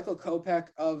 Michael Kopech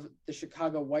of the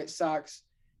Chicago White Sox.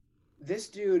 This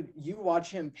dude, you watch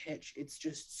him pitch, it's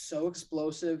just so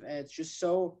explosive, and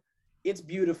it's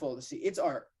beautiful to see. It's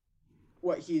art,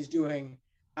 what he's doing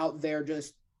out there.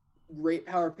 Just great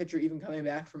power pitcher, even coming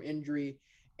back from injury.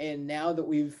 And now that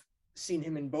we've seen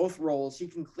him in both roles, he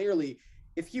can clearly,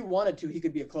 if he wanted to, he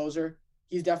could be a closer.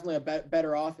 He's definitely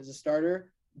better off as a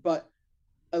starter, but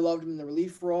I loved him in the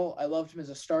relief role. I loved him as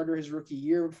a starter his rookie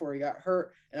year before he got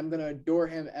hurt, and I'm going to adore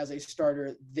him as a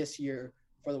starter this year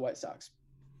for the White Sox.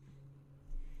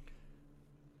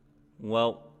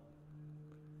 Well,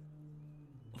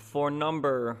 for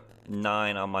number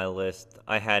 9 on my list,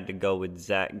 I had to go with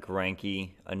Zach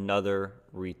Greinke, another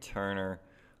returner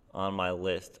on my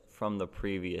list from the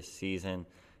previous season.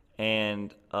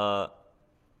 And I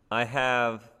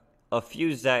have a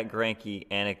few Zach Greinke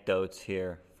anecdotes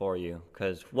here for you,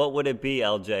 because what would it be,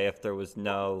 LJ, if there was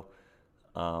no,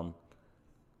 Zach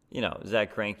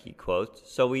Greinke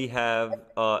quotes? So we have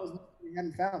we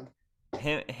hadn't found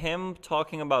him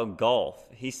talking about golf.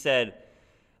 He said,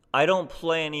 "I don't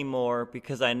play anymore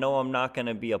because I know I'm not going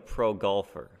to be a pro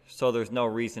golfer, so there's no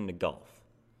reason to golf."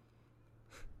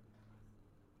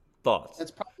 Thoughts?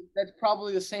 That's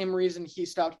probably the same reason he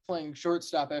stopped playing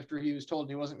shortstop after he was told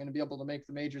he wasn't going to be able to make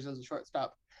the majors as a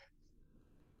shortstop.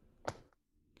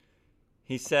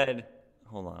 He said,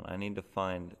 hold on, I need to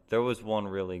find, there was one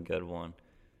really good one.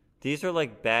 These are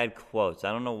like bad quotes.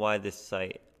 I don't know why this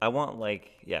site,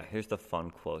 here's the fun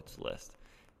quotes list.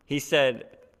 He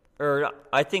said,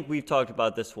 I think we've talked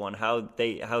about this one, how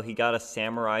he got a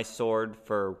samurai sword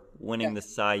for winning the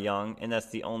Cy Young, and that's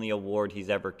the only award he's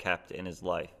ever kept in his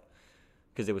life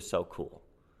because it was so cool.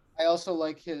 I also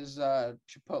like his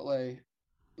Chipotle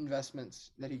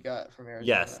investments that he got from Arizona.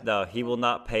 Yes, no, he will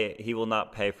not pay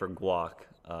for guac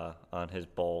on his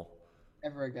bowl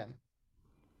ever again.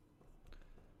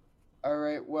 All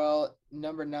right, well,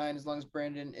 number 9, as long as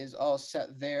Brandon is all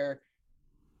set there,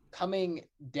 coming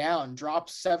down,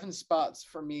 drops 7 spots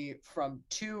for me from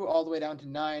 2 all the way down to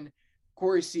 9.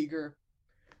 Corey Seager,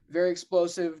 very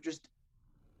explosive. Just,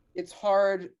 it's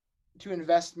hard to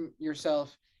invest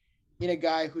yourself in a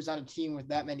guy who's on a team with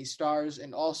that many stars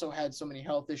and also had so many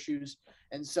health issues.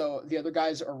 And so the other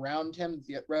guys around him,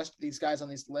 the rest of these guys on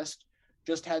this list,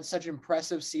 just had such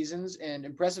impressive seasons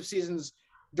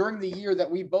during the year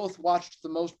that we both watched the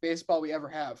most baseball we ever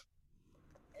have.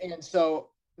 And so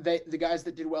the guys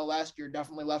that did well last year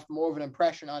definitely left more of an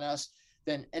impression on us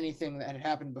than anything that had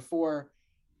happened before.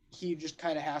 He just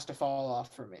kind of has to fall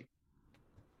off for me.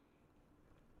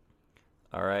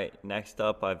 All right, next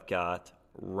up I've got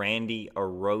Randy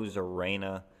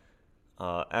Arozarena.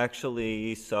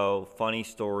 So funny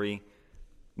story.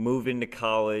 Moved into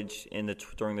college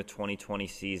during the 2020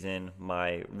 season.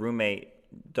 My roommate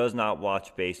does not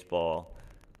watch baseball.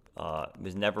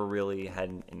 Was never really had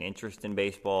an interest in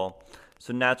baseball.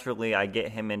 So naturally, I get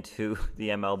him into the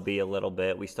MLB a little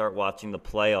bit. We start watching the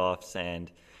playoffs,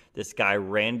 and this guy,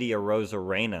 Randy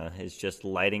Arozarena, is just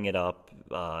lighting it up.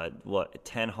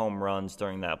 10 home runs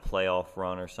during that playoff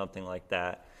run or something like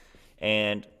that.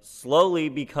 And slowly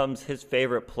becomes his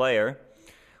favorite player.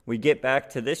 We get back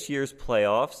to this year's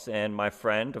playoffs, and my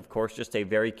friend, of course, just a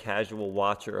very casual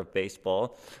watcher of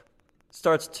baseball,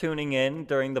 starts tuning in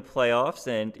during the playoffs,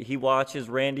 and he watches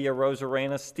Randy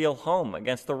Arozarena steal home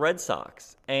against the Red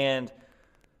Sox. And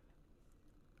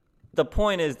the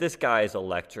point is, this guy is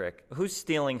electric. Who's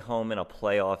stealing home in a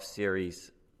playoff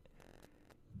series?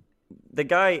 The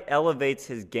guy elevates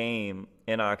his game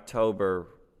in October,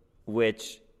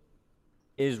 which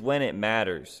is when it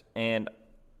matters. And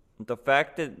the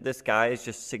fact that this guy is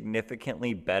just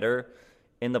significantly better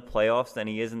in the playoffs than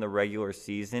he is in the regular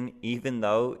season, even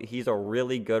though he's a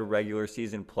really good regular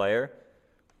season player,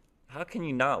 how can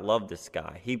you not love this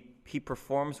guy? He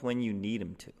performs when you need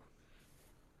him to.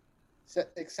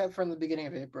 Except from the beginning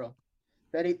of April.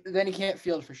 Then he can't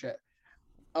field for shit.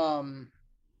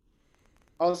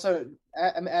 Also,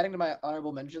 I'm adding to my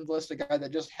honorable mentions list a guy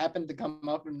that just happened to come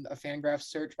up in a Fangraphs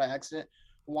search by accident.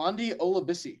 Wandy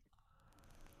Olabisi.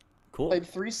 Cool. Played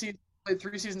three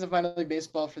seasons of minor league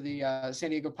baseball for the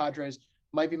San Diego Padres.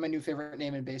 Might be my new favorite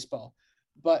name in baseball.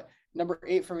 But number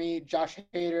 8 for me, Josh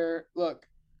Hader. Look,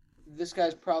 this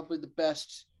guy's probably the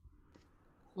best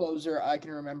closer I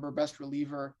can remember, best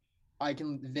reliever I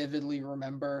can vividly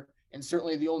remember, and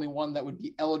certainly the only one that would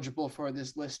be eligible for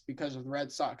this list because of the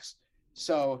Red Sox.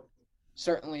 So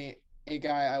certainly a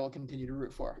guy I will continue to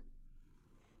root for.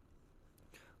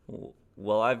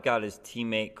 Well, I've got his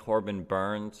teammate Corbin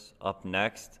Burns up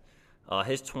next.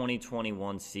 His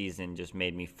 2021 season just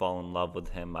made me fall in love with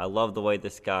him. I love the way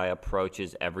this guy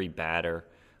approaches every batter.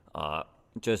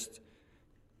 Just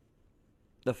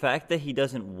the fact that he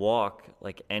doesn't walk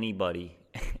like anybody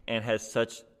and has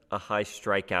such a high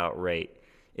strikeout rate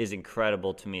is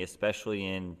incredible to me, especially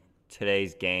in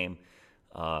today's game.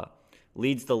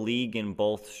 Leads the league in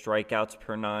both strikeouts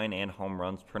per 9 and home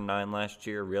runs per 9 last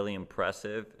year. Really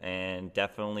impressive, and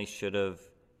definitely should have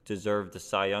deserved the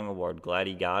Cy Young Award. Glad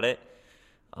he got it.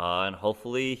 And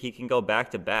hopefully he can go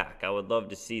back-to-back. I would love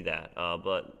to see that.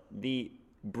 But the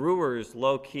Brewers,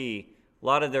 low-key, a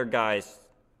lot of their guys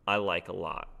I like a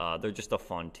lot. They're just a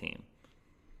fun team.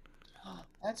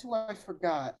 That's who I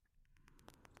forgot.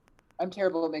 I'm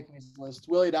terrible at making these lists.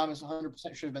 Willie Adames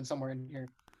 100% should have been somewhere in here.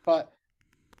 But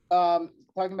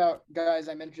talking about guys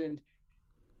I mentioned,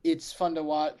 it's fun to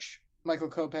watch Michael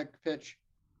Kopech pitch.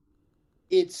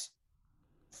 It's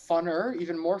funner,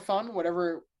 even more fun,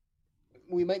 whatever.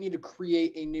 We might need to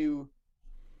create a new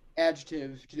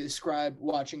adjective to describe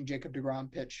watching Jacob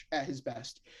deGrom pitch at his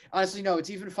best. Honestly, no, it's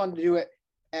even fun to do it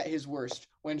at his worst.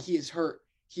 When he is hurt,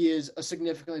 he is a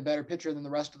significantly better pitcher than the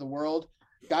rest of the world.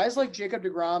 Guys like Jacob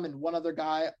deGrom and one other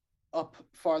guy up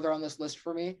farther on this list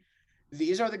for me,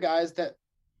 these are the guys that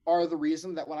are the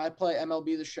reason that when I play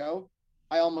MLB The Show,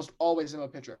 I almost always am a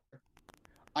pitcher.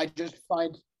 I just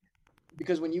find,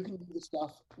 because when you can do the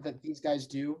stuff that these guys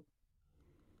do,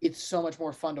 it's so much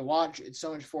more fun to watch. It's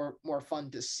so much more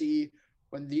fun to see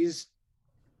when these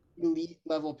elite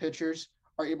level pitchers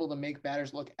are able to make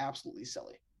batters look absolutely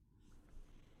silly.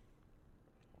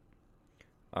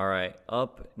 All right,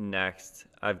 up next,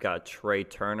 I've got Trey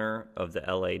Turner of the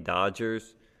LA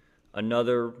Dodgers.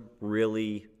 Another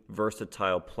really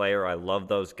versatile player. I love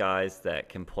those guys that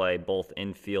can play both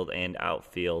infield and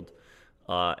outfield,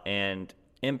 and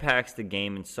impacts the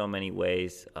game in so many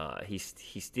ways. He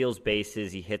steals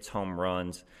bases, he hits home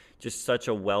runs, just such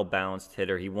a well-balanced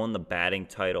hitter. He won the batting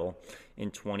title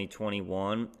in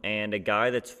 2021, and a guy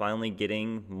that's finally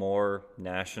getting more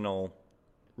national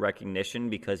recognition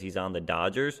because he's on the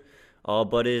Dodgers,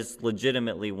 but is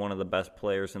legitimately one of the best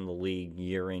players in the league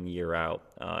year in, year out,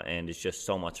 and is just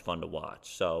so much fun to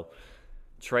watch. So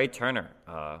Trey Turner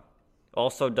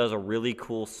also does a really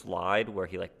cool slide where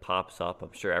he pops up.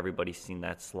 I'm sure everybody's seen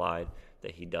that slide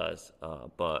that he does,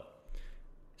 but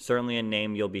certainly a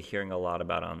name you'll be hearing a lot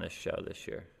about on this show this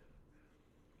year.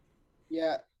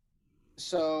 Yeah.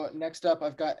 So next up,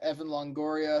 I've got Evan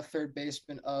Longoria, third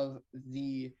baseman of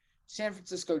the San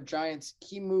Francisco Giants.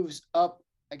 He moves up,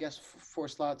 I guess,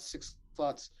 6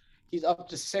 slots. He's up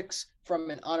to 6 from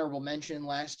an honorable mention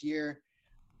last year.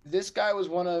 This guy was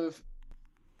one of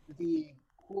the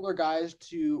cooler guys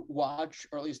to watch,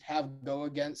 or at least have go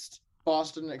against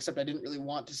Boston, except I didn't really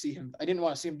want to see him. I didn't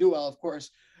want to see him do well, of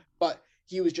course, but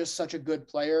he was just such a good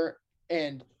player,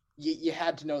 and you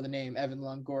had to know the name Evan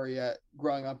Longoria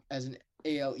growing up as an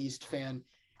AL East fan.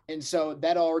 And so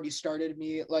that already started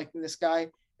me liking this guy.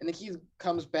 And then he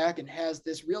comes back and has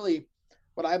this really,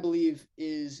 what I believe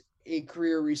is a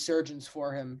career resurgence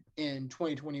for him in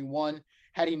 2021.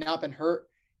 Had he not been hurt,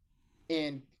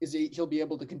 and he'll be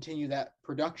able to continue that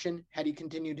production. Had he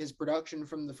continued his production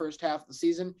from the first half of the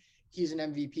season, he's an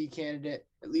MVP candidate,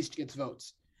 at least gets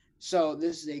votes. So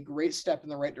this is a great step in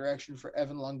the right direction for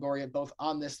Evan Longoria, both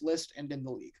on this list and in the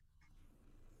league.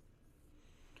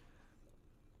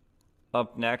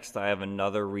 Up next, I have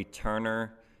another returner,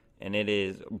 and it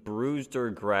is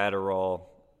Brusdar Graterol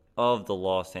of the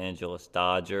Los Angeles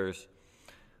Dodgers.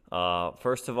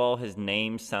 First of all, his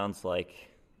name sounds like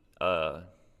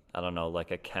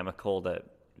like a chemical that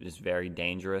is very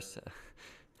dangerous.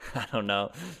 I don't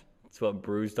know. It's what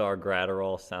Brusdar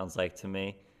Graterol sounds like to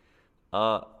me.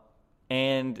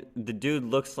 And the dude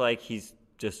looks like he's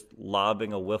just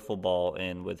lobbing a wiffle ball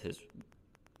in with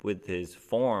his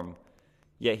form,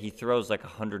 yet he throws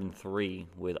 103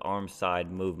 with arm side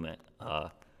movement.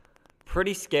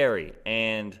 Pretty scary.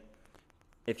 And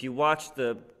if you watch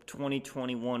the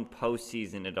 2021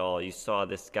 postseason at all, you saw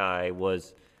this guy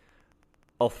was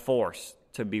a force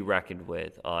to be reckoned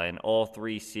with in all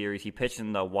 3 series. He pitched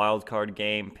in the wild card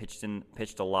game,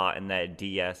 pitched a lot in that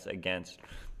DS against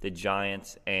the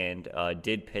Giants, and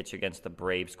did pitch against the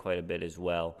Braves quite a bit as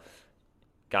well.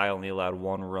 Guy only allowed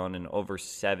 1 run in over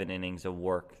 7 innings of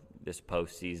work this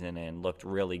postseason and looked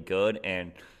really good.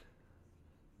 And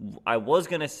I was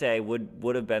going to say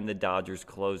would have been the Dodgers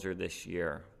closer this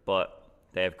year, but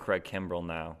they have Craig Kimbrell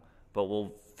now. But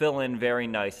will fill in very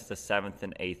nice as a 7th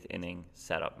and 8th inning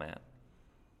setup man.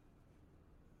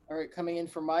 All right, coming in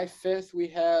for my fifth, we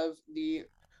have the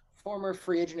former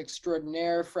free agent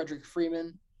extraordinaire, Frederick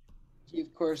Freeman. He,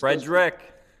 of course, Frederick.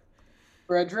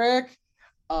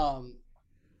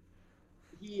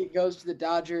 He goes to the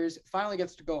Dodgers, finally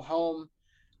gets to go home.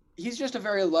 He's just a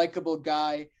very likable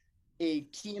guy, a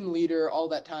team leader all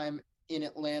that time in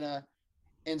Atlanta.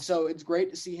 And so it's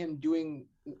great to see him doing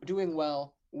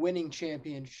well, winning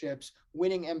championships,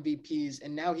 winning MVPs,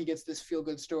 and now he gets this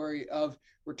feel-good story of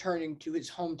returning to his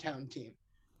hometown team.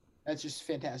 That's just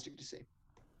fantastic to see.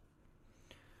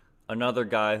 Another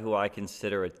guy who I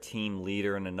consider a team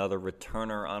leader and another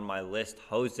returner on my list,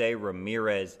 Jose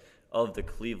Ramirez of the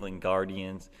Cleveland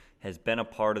Guardians, has been a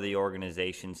part of the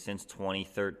organization since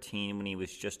 2013 when he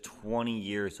was just 20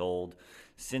 years old.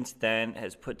 Since then,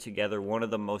 has put together one of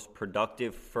the most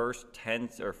productive first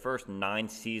 9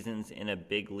 seasons in a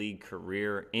big league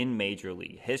career in Major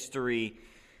League history,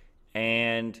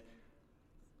 and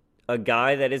a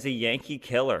guy that is a Yankee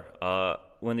killer.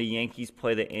 When the Yankees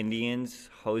play the Indians,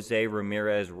 Jose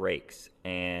Ramirez rakes,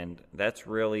 and that's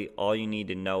really all you need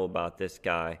to know about this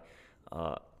guy.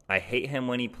 I hate him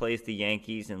when he plays the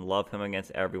Yankees and love him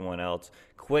against everyone else.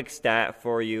 Quick stat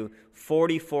for you,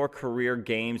 44 career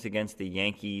games against the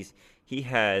Yankees. He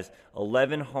has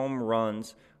 11 home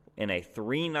runs and a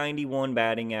 .391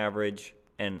 batting average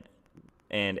and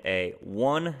a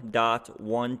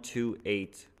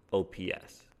 1.128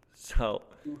 OPS. So,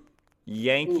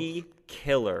 Yankee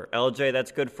killer. LJ,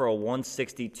 that's good for a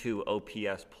 162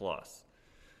 OPS plus.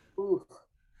 Ooh.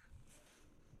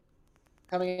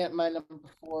 Coming at my number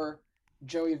 4,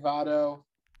 Joey Votto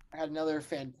had another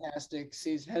fantastic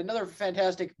season. Had another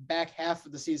fantastic back half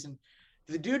of the season.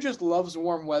 The dude just loves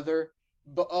warm weather,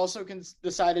 but also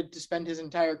decided to spend his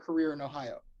entire career in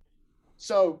Ohio.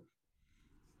 So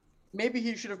maybe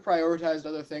he should have prioritized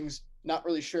other things. Not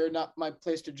really sure. Not my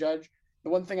place to judge. The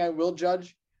one thing I will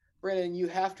judge, Brandon, you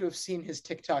have to have seen his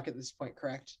TikTok at this point,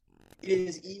 correct? It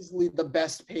is easily the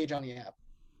best page on the app.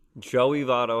 Joey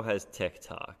Votto has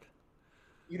TikTok.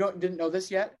 You didn't know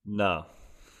this yet? No.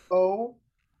 Oh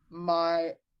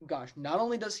my gosh. Not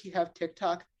only does he have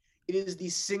TikTok, it is the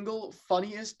single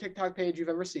funniest TikTok page you've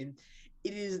ever seen.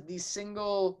 It is the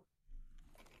single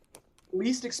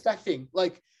least expecting.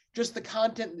 Like, just the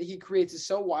content that he creates is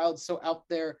so wild, so out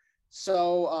there,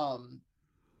 so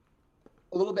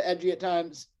a little bit edgy at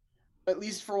times, at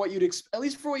least for what you'd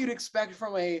expect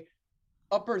from a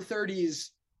upper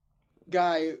 30s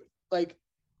guy. Like,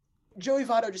 Joey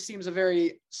Votto just seems a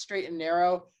very straight and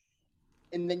narrow,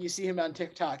 and then you see him on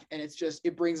TikTok, and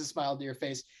it brings a smile to your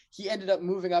face. He ended up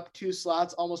moving up 2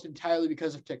 slots almost entirely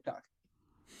because of TikTok.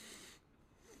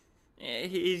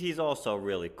 He's also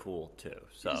really cool too.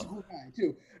 So he's a cool guy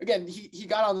too. Again, he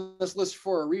got on this list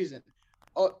for a reason.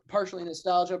 Partially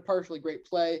nostalgia, partially great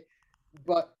play,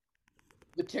 but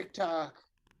the TikTok,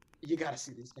 you got to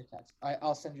see these TikToks.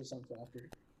 I'll send you some after.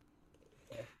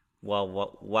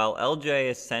 Well, while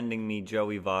LJ is sending me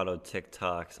Joey Votto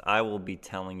TikToks, I will be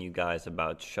telling you guys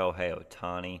about Shohei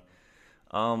Ohtani.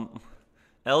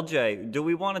 LJ, do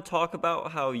we want to talk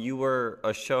about how you were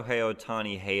a Shohei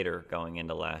Ohtani hater going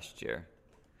into last year?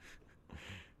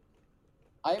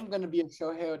 I am going to be a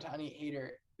Shohei Ohtani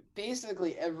hater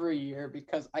basically every year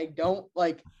because I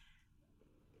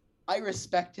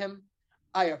respect him.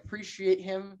 I appreciate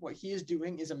him. What he is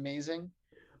doing is amazing.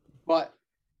 But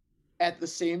at the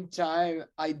same time,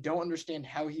 I don't understand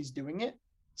how he's doing it.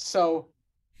 So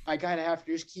I kind of have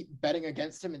to just keep betting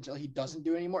against him until he doesn't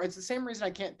do it anymore. It's the same reason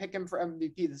I can't pick him for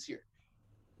MVP this year.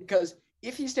 Because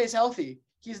if he stays healthy,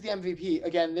 he's the MVP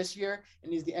again this year,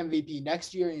 and he's the MVP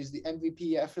next year, and he's the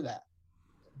MVP after that.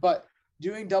 But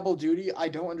doing double duty, I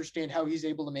don't understand how he's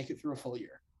able to make it through a full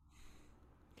year.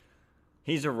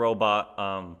 He's a robot.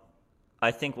 I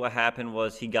think what happened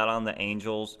was he got on the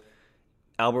Angels.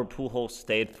 Albert Pujols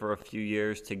stayed for a few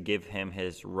years to give him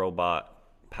his robot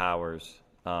powers.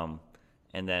 And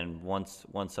then once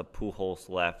a Pujols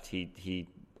left, he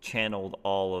channeled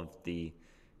all of the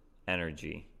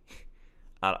energy.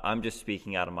 I'm just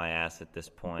speaking out of my ass at this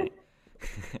point.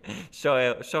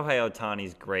 Shohei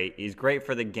Ohtani's great. He's great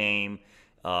for the game.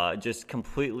 Just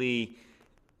completely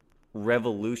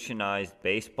revolutionized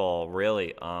baseball,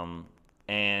 really.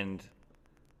 And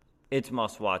it's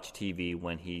must-watch TV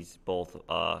when he's both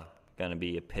going to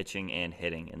be pitching and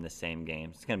hitting in the same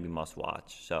game. It's going to be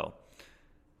must-watch. So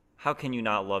how can you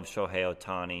not love Shohei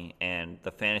Ohtani? And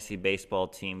the fantasy baseball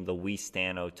team, the We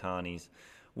Stan Ohtanis,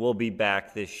 will be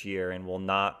back this year and will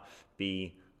not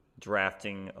be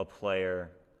drafting a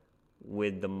player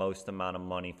with the most amount of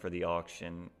money for the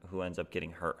auction who ends up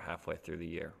getting hurt halfway through the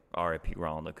year. R.I.P.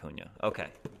 Ronald Acuna. Okay,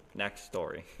 next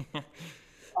story.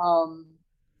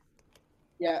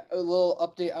 Yeah, a little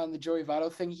update on the Joey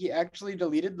Votto thing. He actually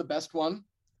deleted the best one.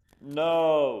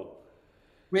 No.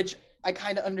 Which I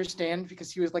kind of understand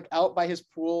because he was like out by his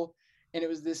pool and it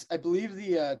was this, I believe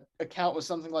the account was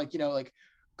something like, like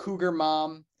Cougar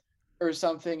Mom or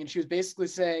something. And she was basically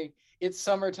saying, it's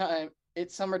summertime,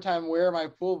 where are my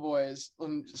pool boys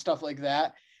and stuff like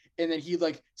that. And then he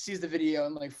like sees the video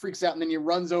and like freaks out. And then he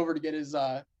runs over to get his,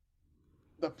 the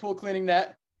pool cleaning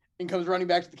net and comes running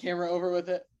back to the camera over with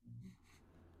it.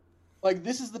 Like,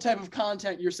 this is the type of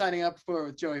content you're signing up for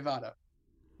with Joey Votto.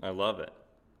 I love it.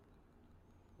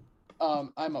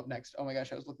 I'm up next. Oh my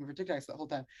gosh, I was looking for TikToks the whole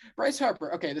time. Bryce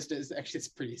Harper. Okay, this is actually, it's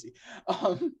pretty easy.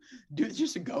 Dude's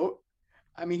just a goat.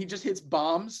 I mean, he just hits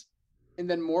bombs and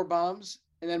then more bombs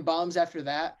and then bombs after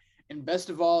that. And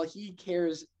best of all, he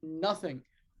cares nothing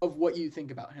of what you think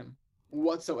about him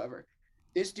whatsoever.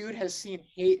 This dude has seen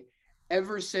hate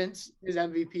ever since his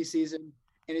MVP season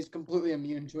and is completely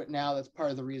immune to it now. That's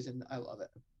part of the reason I love it.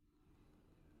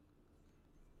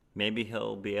 Maybe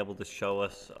he'll be able to show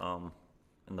us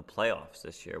in the playoffs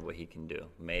this year what he can do.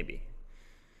 Maybe.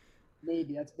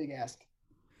 That's a big ask.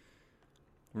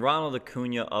 Ronald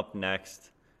Acuna up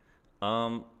next.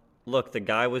 Look, the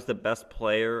guy was the best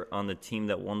player on the team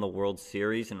that won the World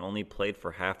Series and only played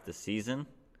for half the season.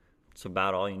 It's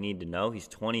about all you need to know. He's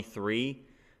 23.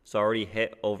 He's already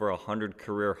hit over 100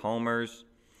 career homers.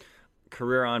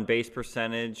 Career on base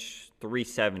percentage,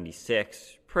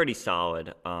 376. Pretty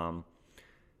solid.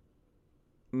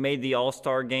 Made the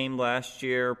All-Star game last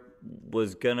year,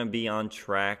 was going to be on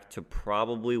track to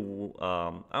probably, I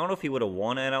don't know if he would have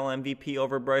won NL MVP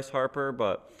over Bryce Harper,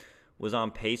 but was on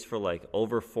pace for like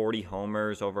over 40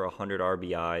 homers, over 100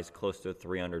 RBIs, close to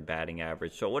 300 batting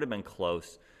average. So it would have been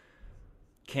close.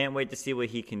 Can't wait to see what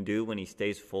he can do when he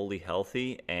stays fully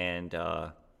healthy, and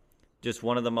just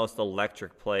one of the most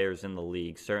electric players in the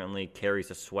league. Certainly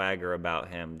carries a swagger about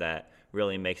him that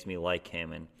really makes me like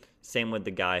him. And same with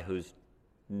the guy who's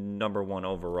number one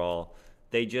overall.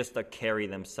 They just carry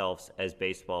themselves as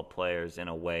baseball players in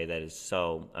a way that is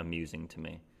so amusing to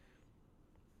me.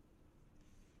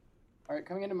 All right,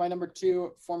 coming into my number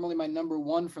 2, formerly my number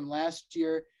 1 from last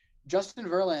year, Justin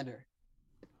Verlander.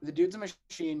 The dude's a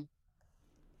machine.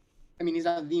 I mean, he's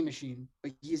not the machine,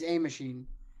 but he's a machine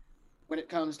when it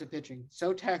comes to pitching.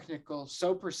 So technical,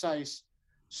 so precise,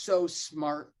 so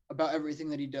smart about everything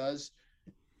that he does.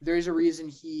 There's a reason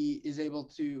he is able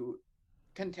to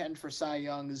contend for Cy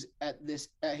Youngs at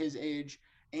his age,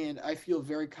 and I feel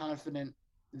very confident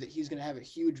that he's going to have a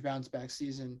huge bounce back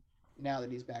season now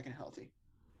that he's back and healthy.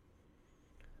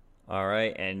 All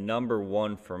right, and number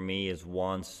 1 for me is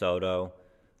Juan Soto.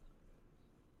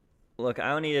 Look, I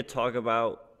don't need to talk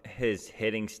about his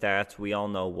hitting stats. We all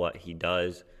know what he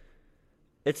does.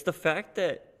 It's the fact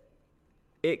that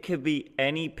it could be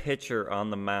any pitcher on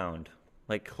the mound,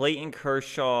 like Clayton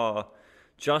Kershaw,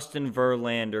 Justin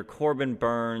Verlander, Corbin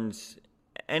Burns,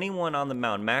 anyone on the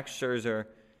mound, Max Scherzer,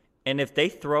 and if they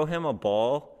throw him a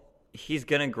ball, he's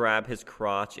going to grab his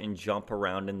crotch and jump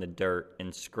around in the dirt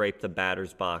and scrape the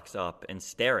batter's box up and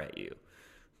stare at you.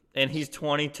 And he's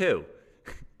 22.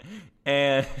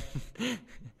 And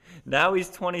now he's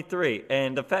 23.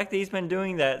 And the fact that he's been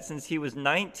doing that since he was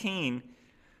 19,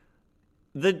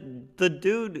 the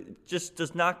dude just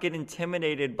does not get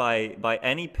intimidated by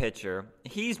any pitcher.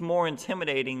 He's more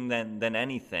intimidating than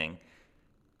anything.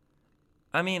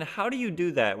 I mean, how do you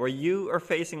do that? Where you are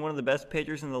facing one of the best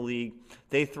pitchers in the league,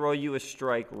 they throw you a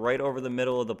strike right over the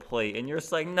middle of the plate, and you're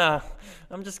just like, nah,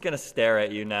 I'm just going to stare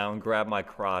at you now and grab my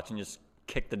crotch and just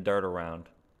kick the dirt around.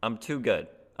 I'm too good.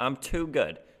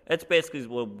 That's basically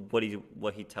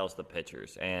what he tells the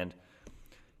pitchers, and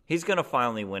he's going to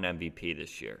finally win MVP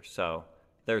this year. So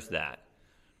there's that.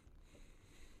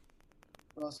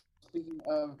 Well, speaking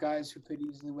of guys who could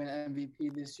easily win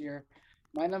MVP this year,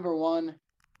 my number 1,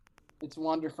 it's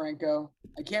Wander Franco.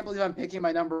 I can't believe I'm picking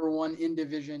my number 1 in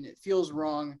division. It feels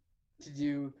wrong to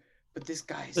do, but this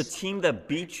guy's the team that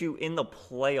beat you in the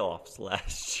playoffs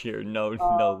last year.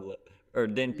 Or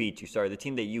didn't beat you. Sorry, the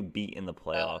team that you beat in the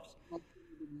playoffs. Did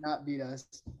not beat us.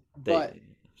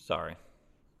 Sorry.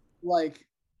 Like,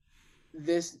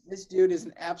 this dude is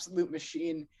an absolute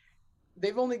machine.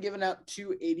 They've only given out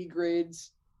 2 80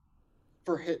 grades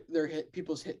for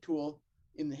people's hit tool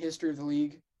in the history of the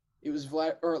league. It was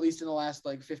or at least in the last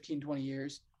like 15, 20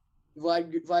 years.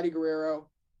 Vladdy Guerrero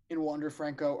and Wander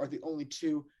Franco are the only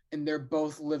 2, and they're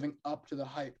both living up to the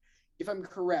hype. If I'm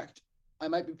correct, I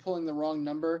might be pulling the wrong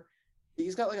number.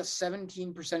 He's got like a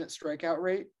 17% strikeout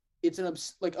rate. It's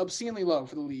obscenely low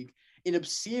for the league, and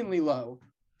obscenely low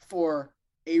for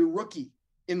a rookie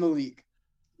in the league.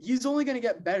 He's only going to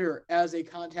get better as a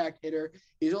contact hitter.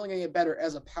 He's only going to get better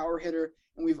as a power hitter.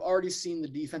 and we've already seen the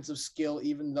defensive skill,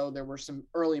 even though there were some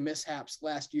early mishaps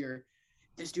last year.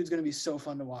 This dude's going to be so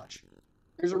fun to watch.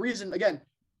 There's a reason, again,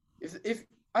 if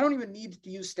I don't even need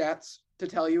to use stats to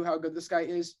tell you how good this guy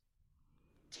is.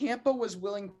 Tampa was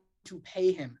willing to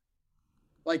pay him.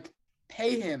 Like,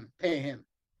 pay him.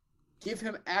 Give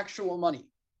him actual money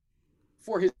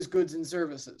for his goods and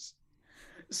services.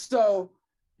 So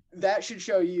that should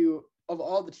show you, of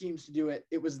all the teams to do it,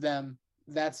 it was them.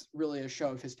 That's really a show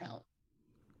of his talent.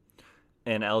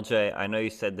 And LJ, I know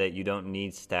you said that you don't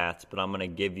need stats, but I'm going to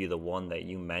give you the one that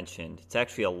you mentioned. It's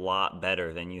actually a lot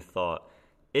better than you thought.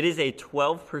 It is a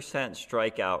 12%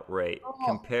 strikeout rate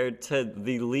compared to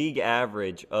the league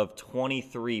average of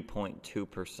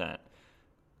 23.2%.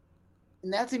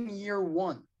 And that's in year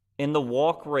one. And the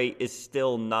walk rate is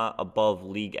still not above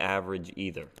league average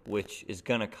either, which is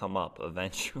going to come up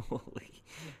eventually.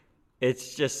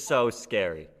 It's just so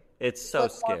scary. It's so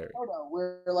scary.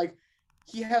 Where, like,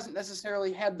 he hasn't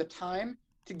necessarily had the time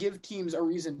to give teams a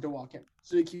reason to walk him.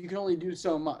 So you can only do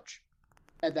so much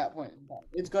at that point in time.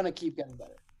 It's going to keep getting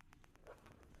better.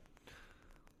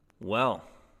 Well,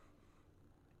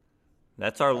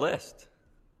 that's our list.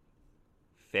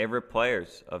 Favorite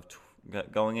players of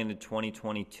going into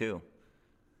 2022.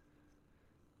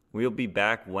 We'll be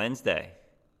back Wednesday.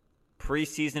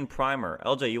 Preseason primer.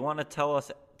 LJ, you want to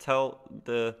tell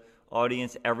the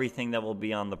audience everything that will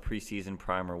be on the preseason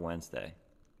primer Wednesday?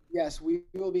 Yes, we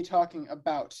will be talking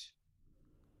about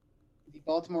the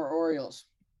Baltimore Orioles,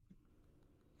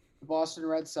 the Boston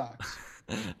Red Sox.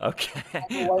 Okay.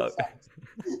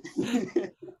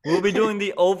 We'll be doing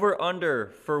the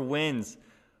over-under for wins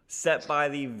set by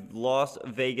the Las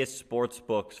Vegas sports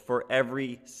books for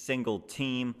every single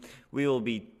team. We will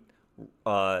be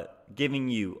giving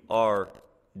you our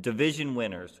division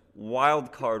winners,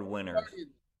 wild card winners,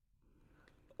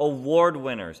 award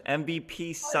winners,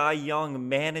 MVP, Cy Young,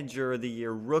 Manager of the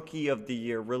Year, Rookie of the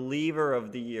Year, Reliever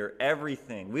of the Year,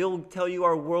 everything. We'll tell you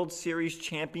our World Series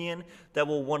champion that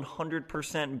will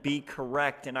 100% be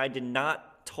correct. And I did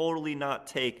totally not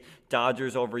take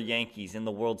Dodgers over Yankees in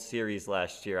the World Series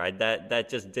last year. That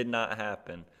just did not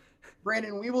happen.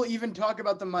 Brandon, we will even talk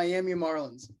about the Miami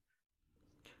Marlins.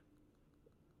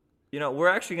 You know, we're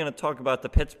actually going to talk about the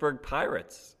Pittsburgh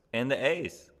Pirates and the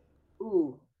A's.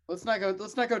 Ooh. Let's not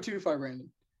go too far, Brandon.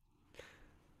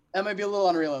 That might be a little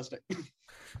unrealistic.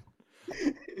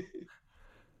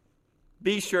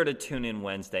 Be sure to tune in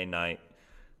Wednesday night.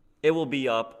 It will be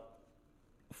up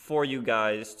for you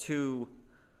guys to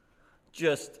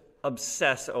just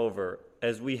obsess over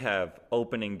as we have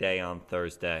opening day on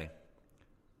Thursday.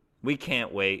 We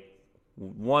can't wait.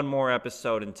 One more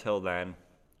episode until then.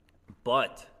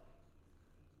 But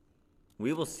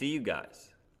we will see you guys.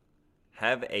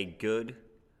 Have a good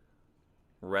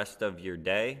rest of your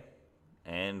day,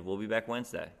 and we'll be back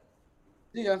Wednesday.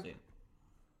 See ya.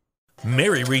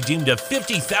 Mary redeemed a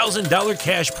 $50,000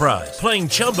 cash prize playing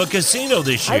Chumba Casino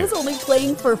this year. I was only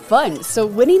playing for fun, so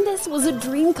winning this was a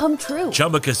dream come true.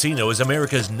 Chumba Casino is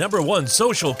America's #1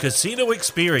 social casino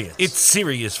experience. It's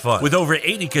serious fun. With over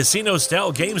 80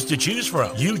 casino-style games to choose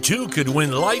from, you too could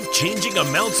win life-changing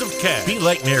amounts of cash. Be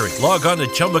like Mary. Log on to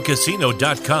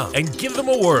ChumbaCasino.com and give them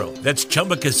a whirl. That's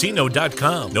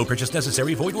ChumbaCasino.com. No purchase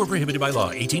necessary. Void or prohibited by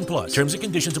law. 18+. Terms and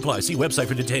conditions apply. See website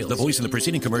for details. The voice in the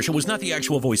preceding commercial was not the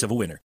actual voice of a winner.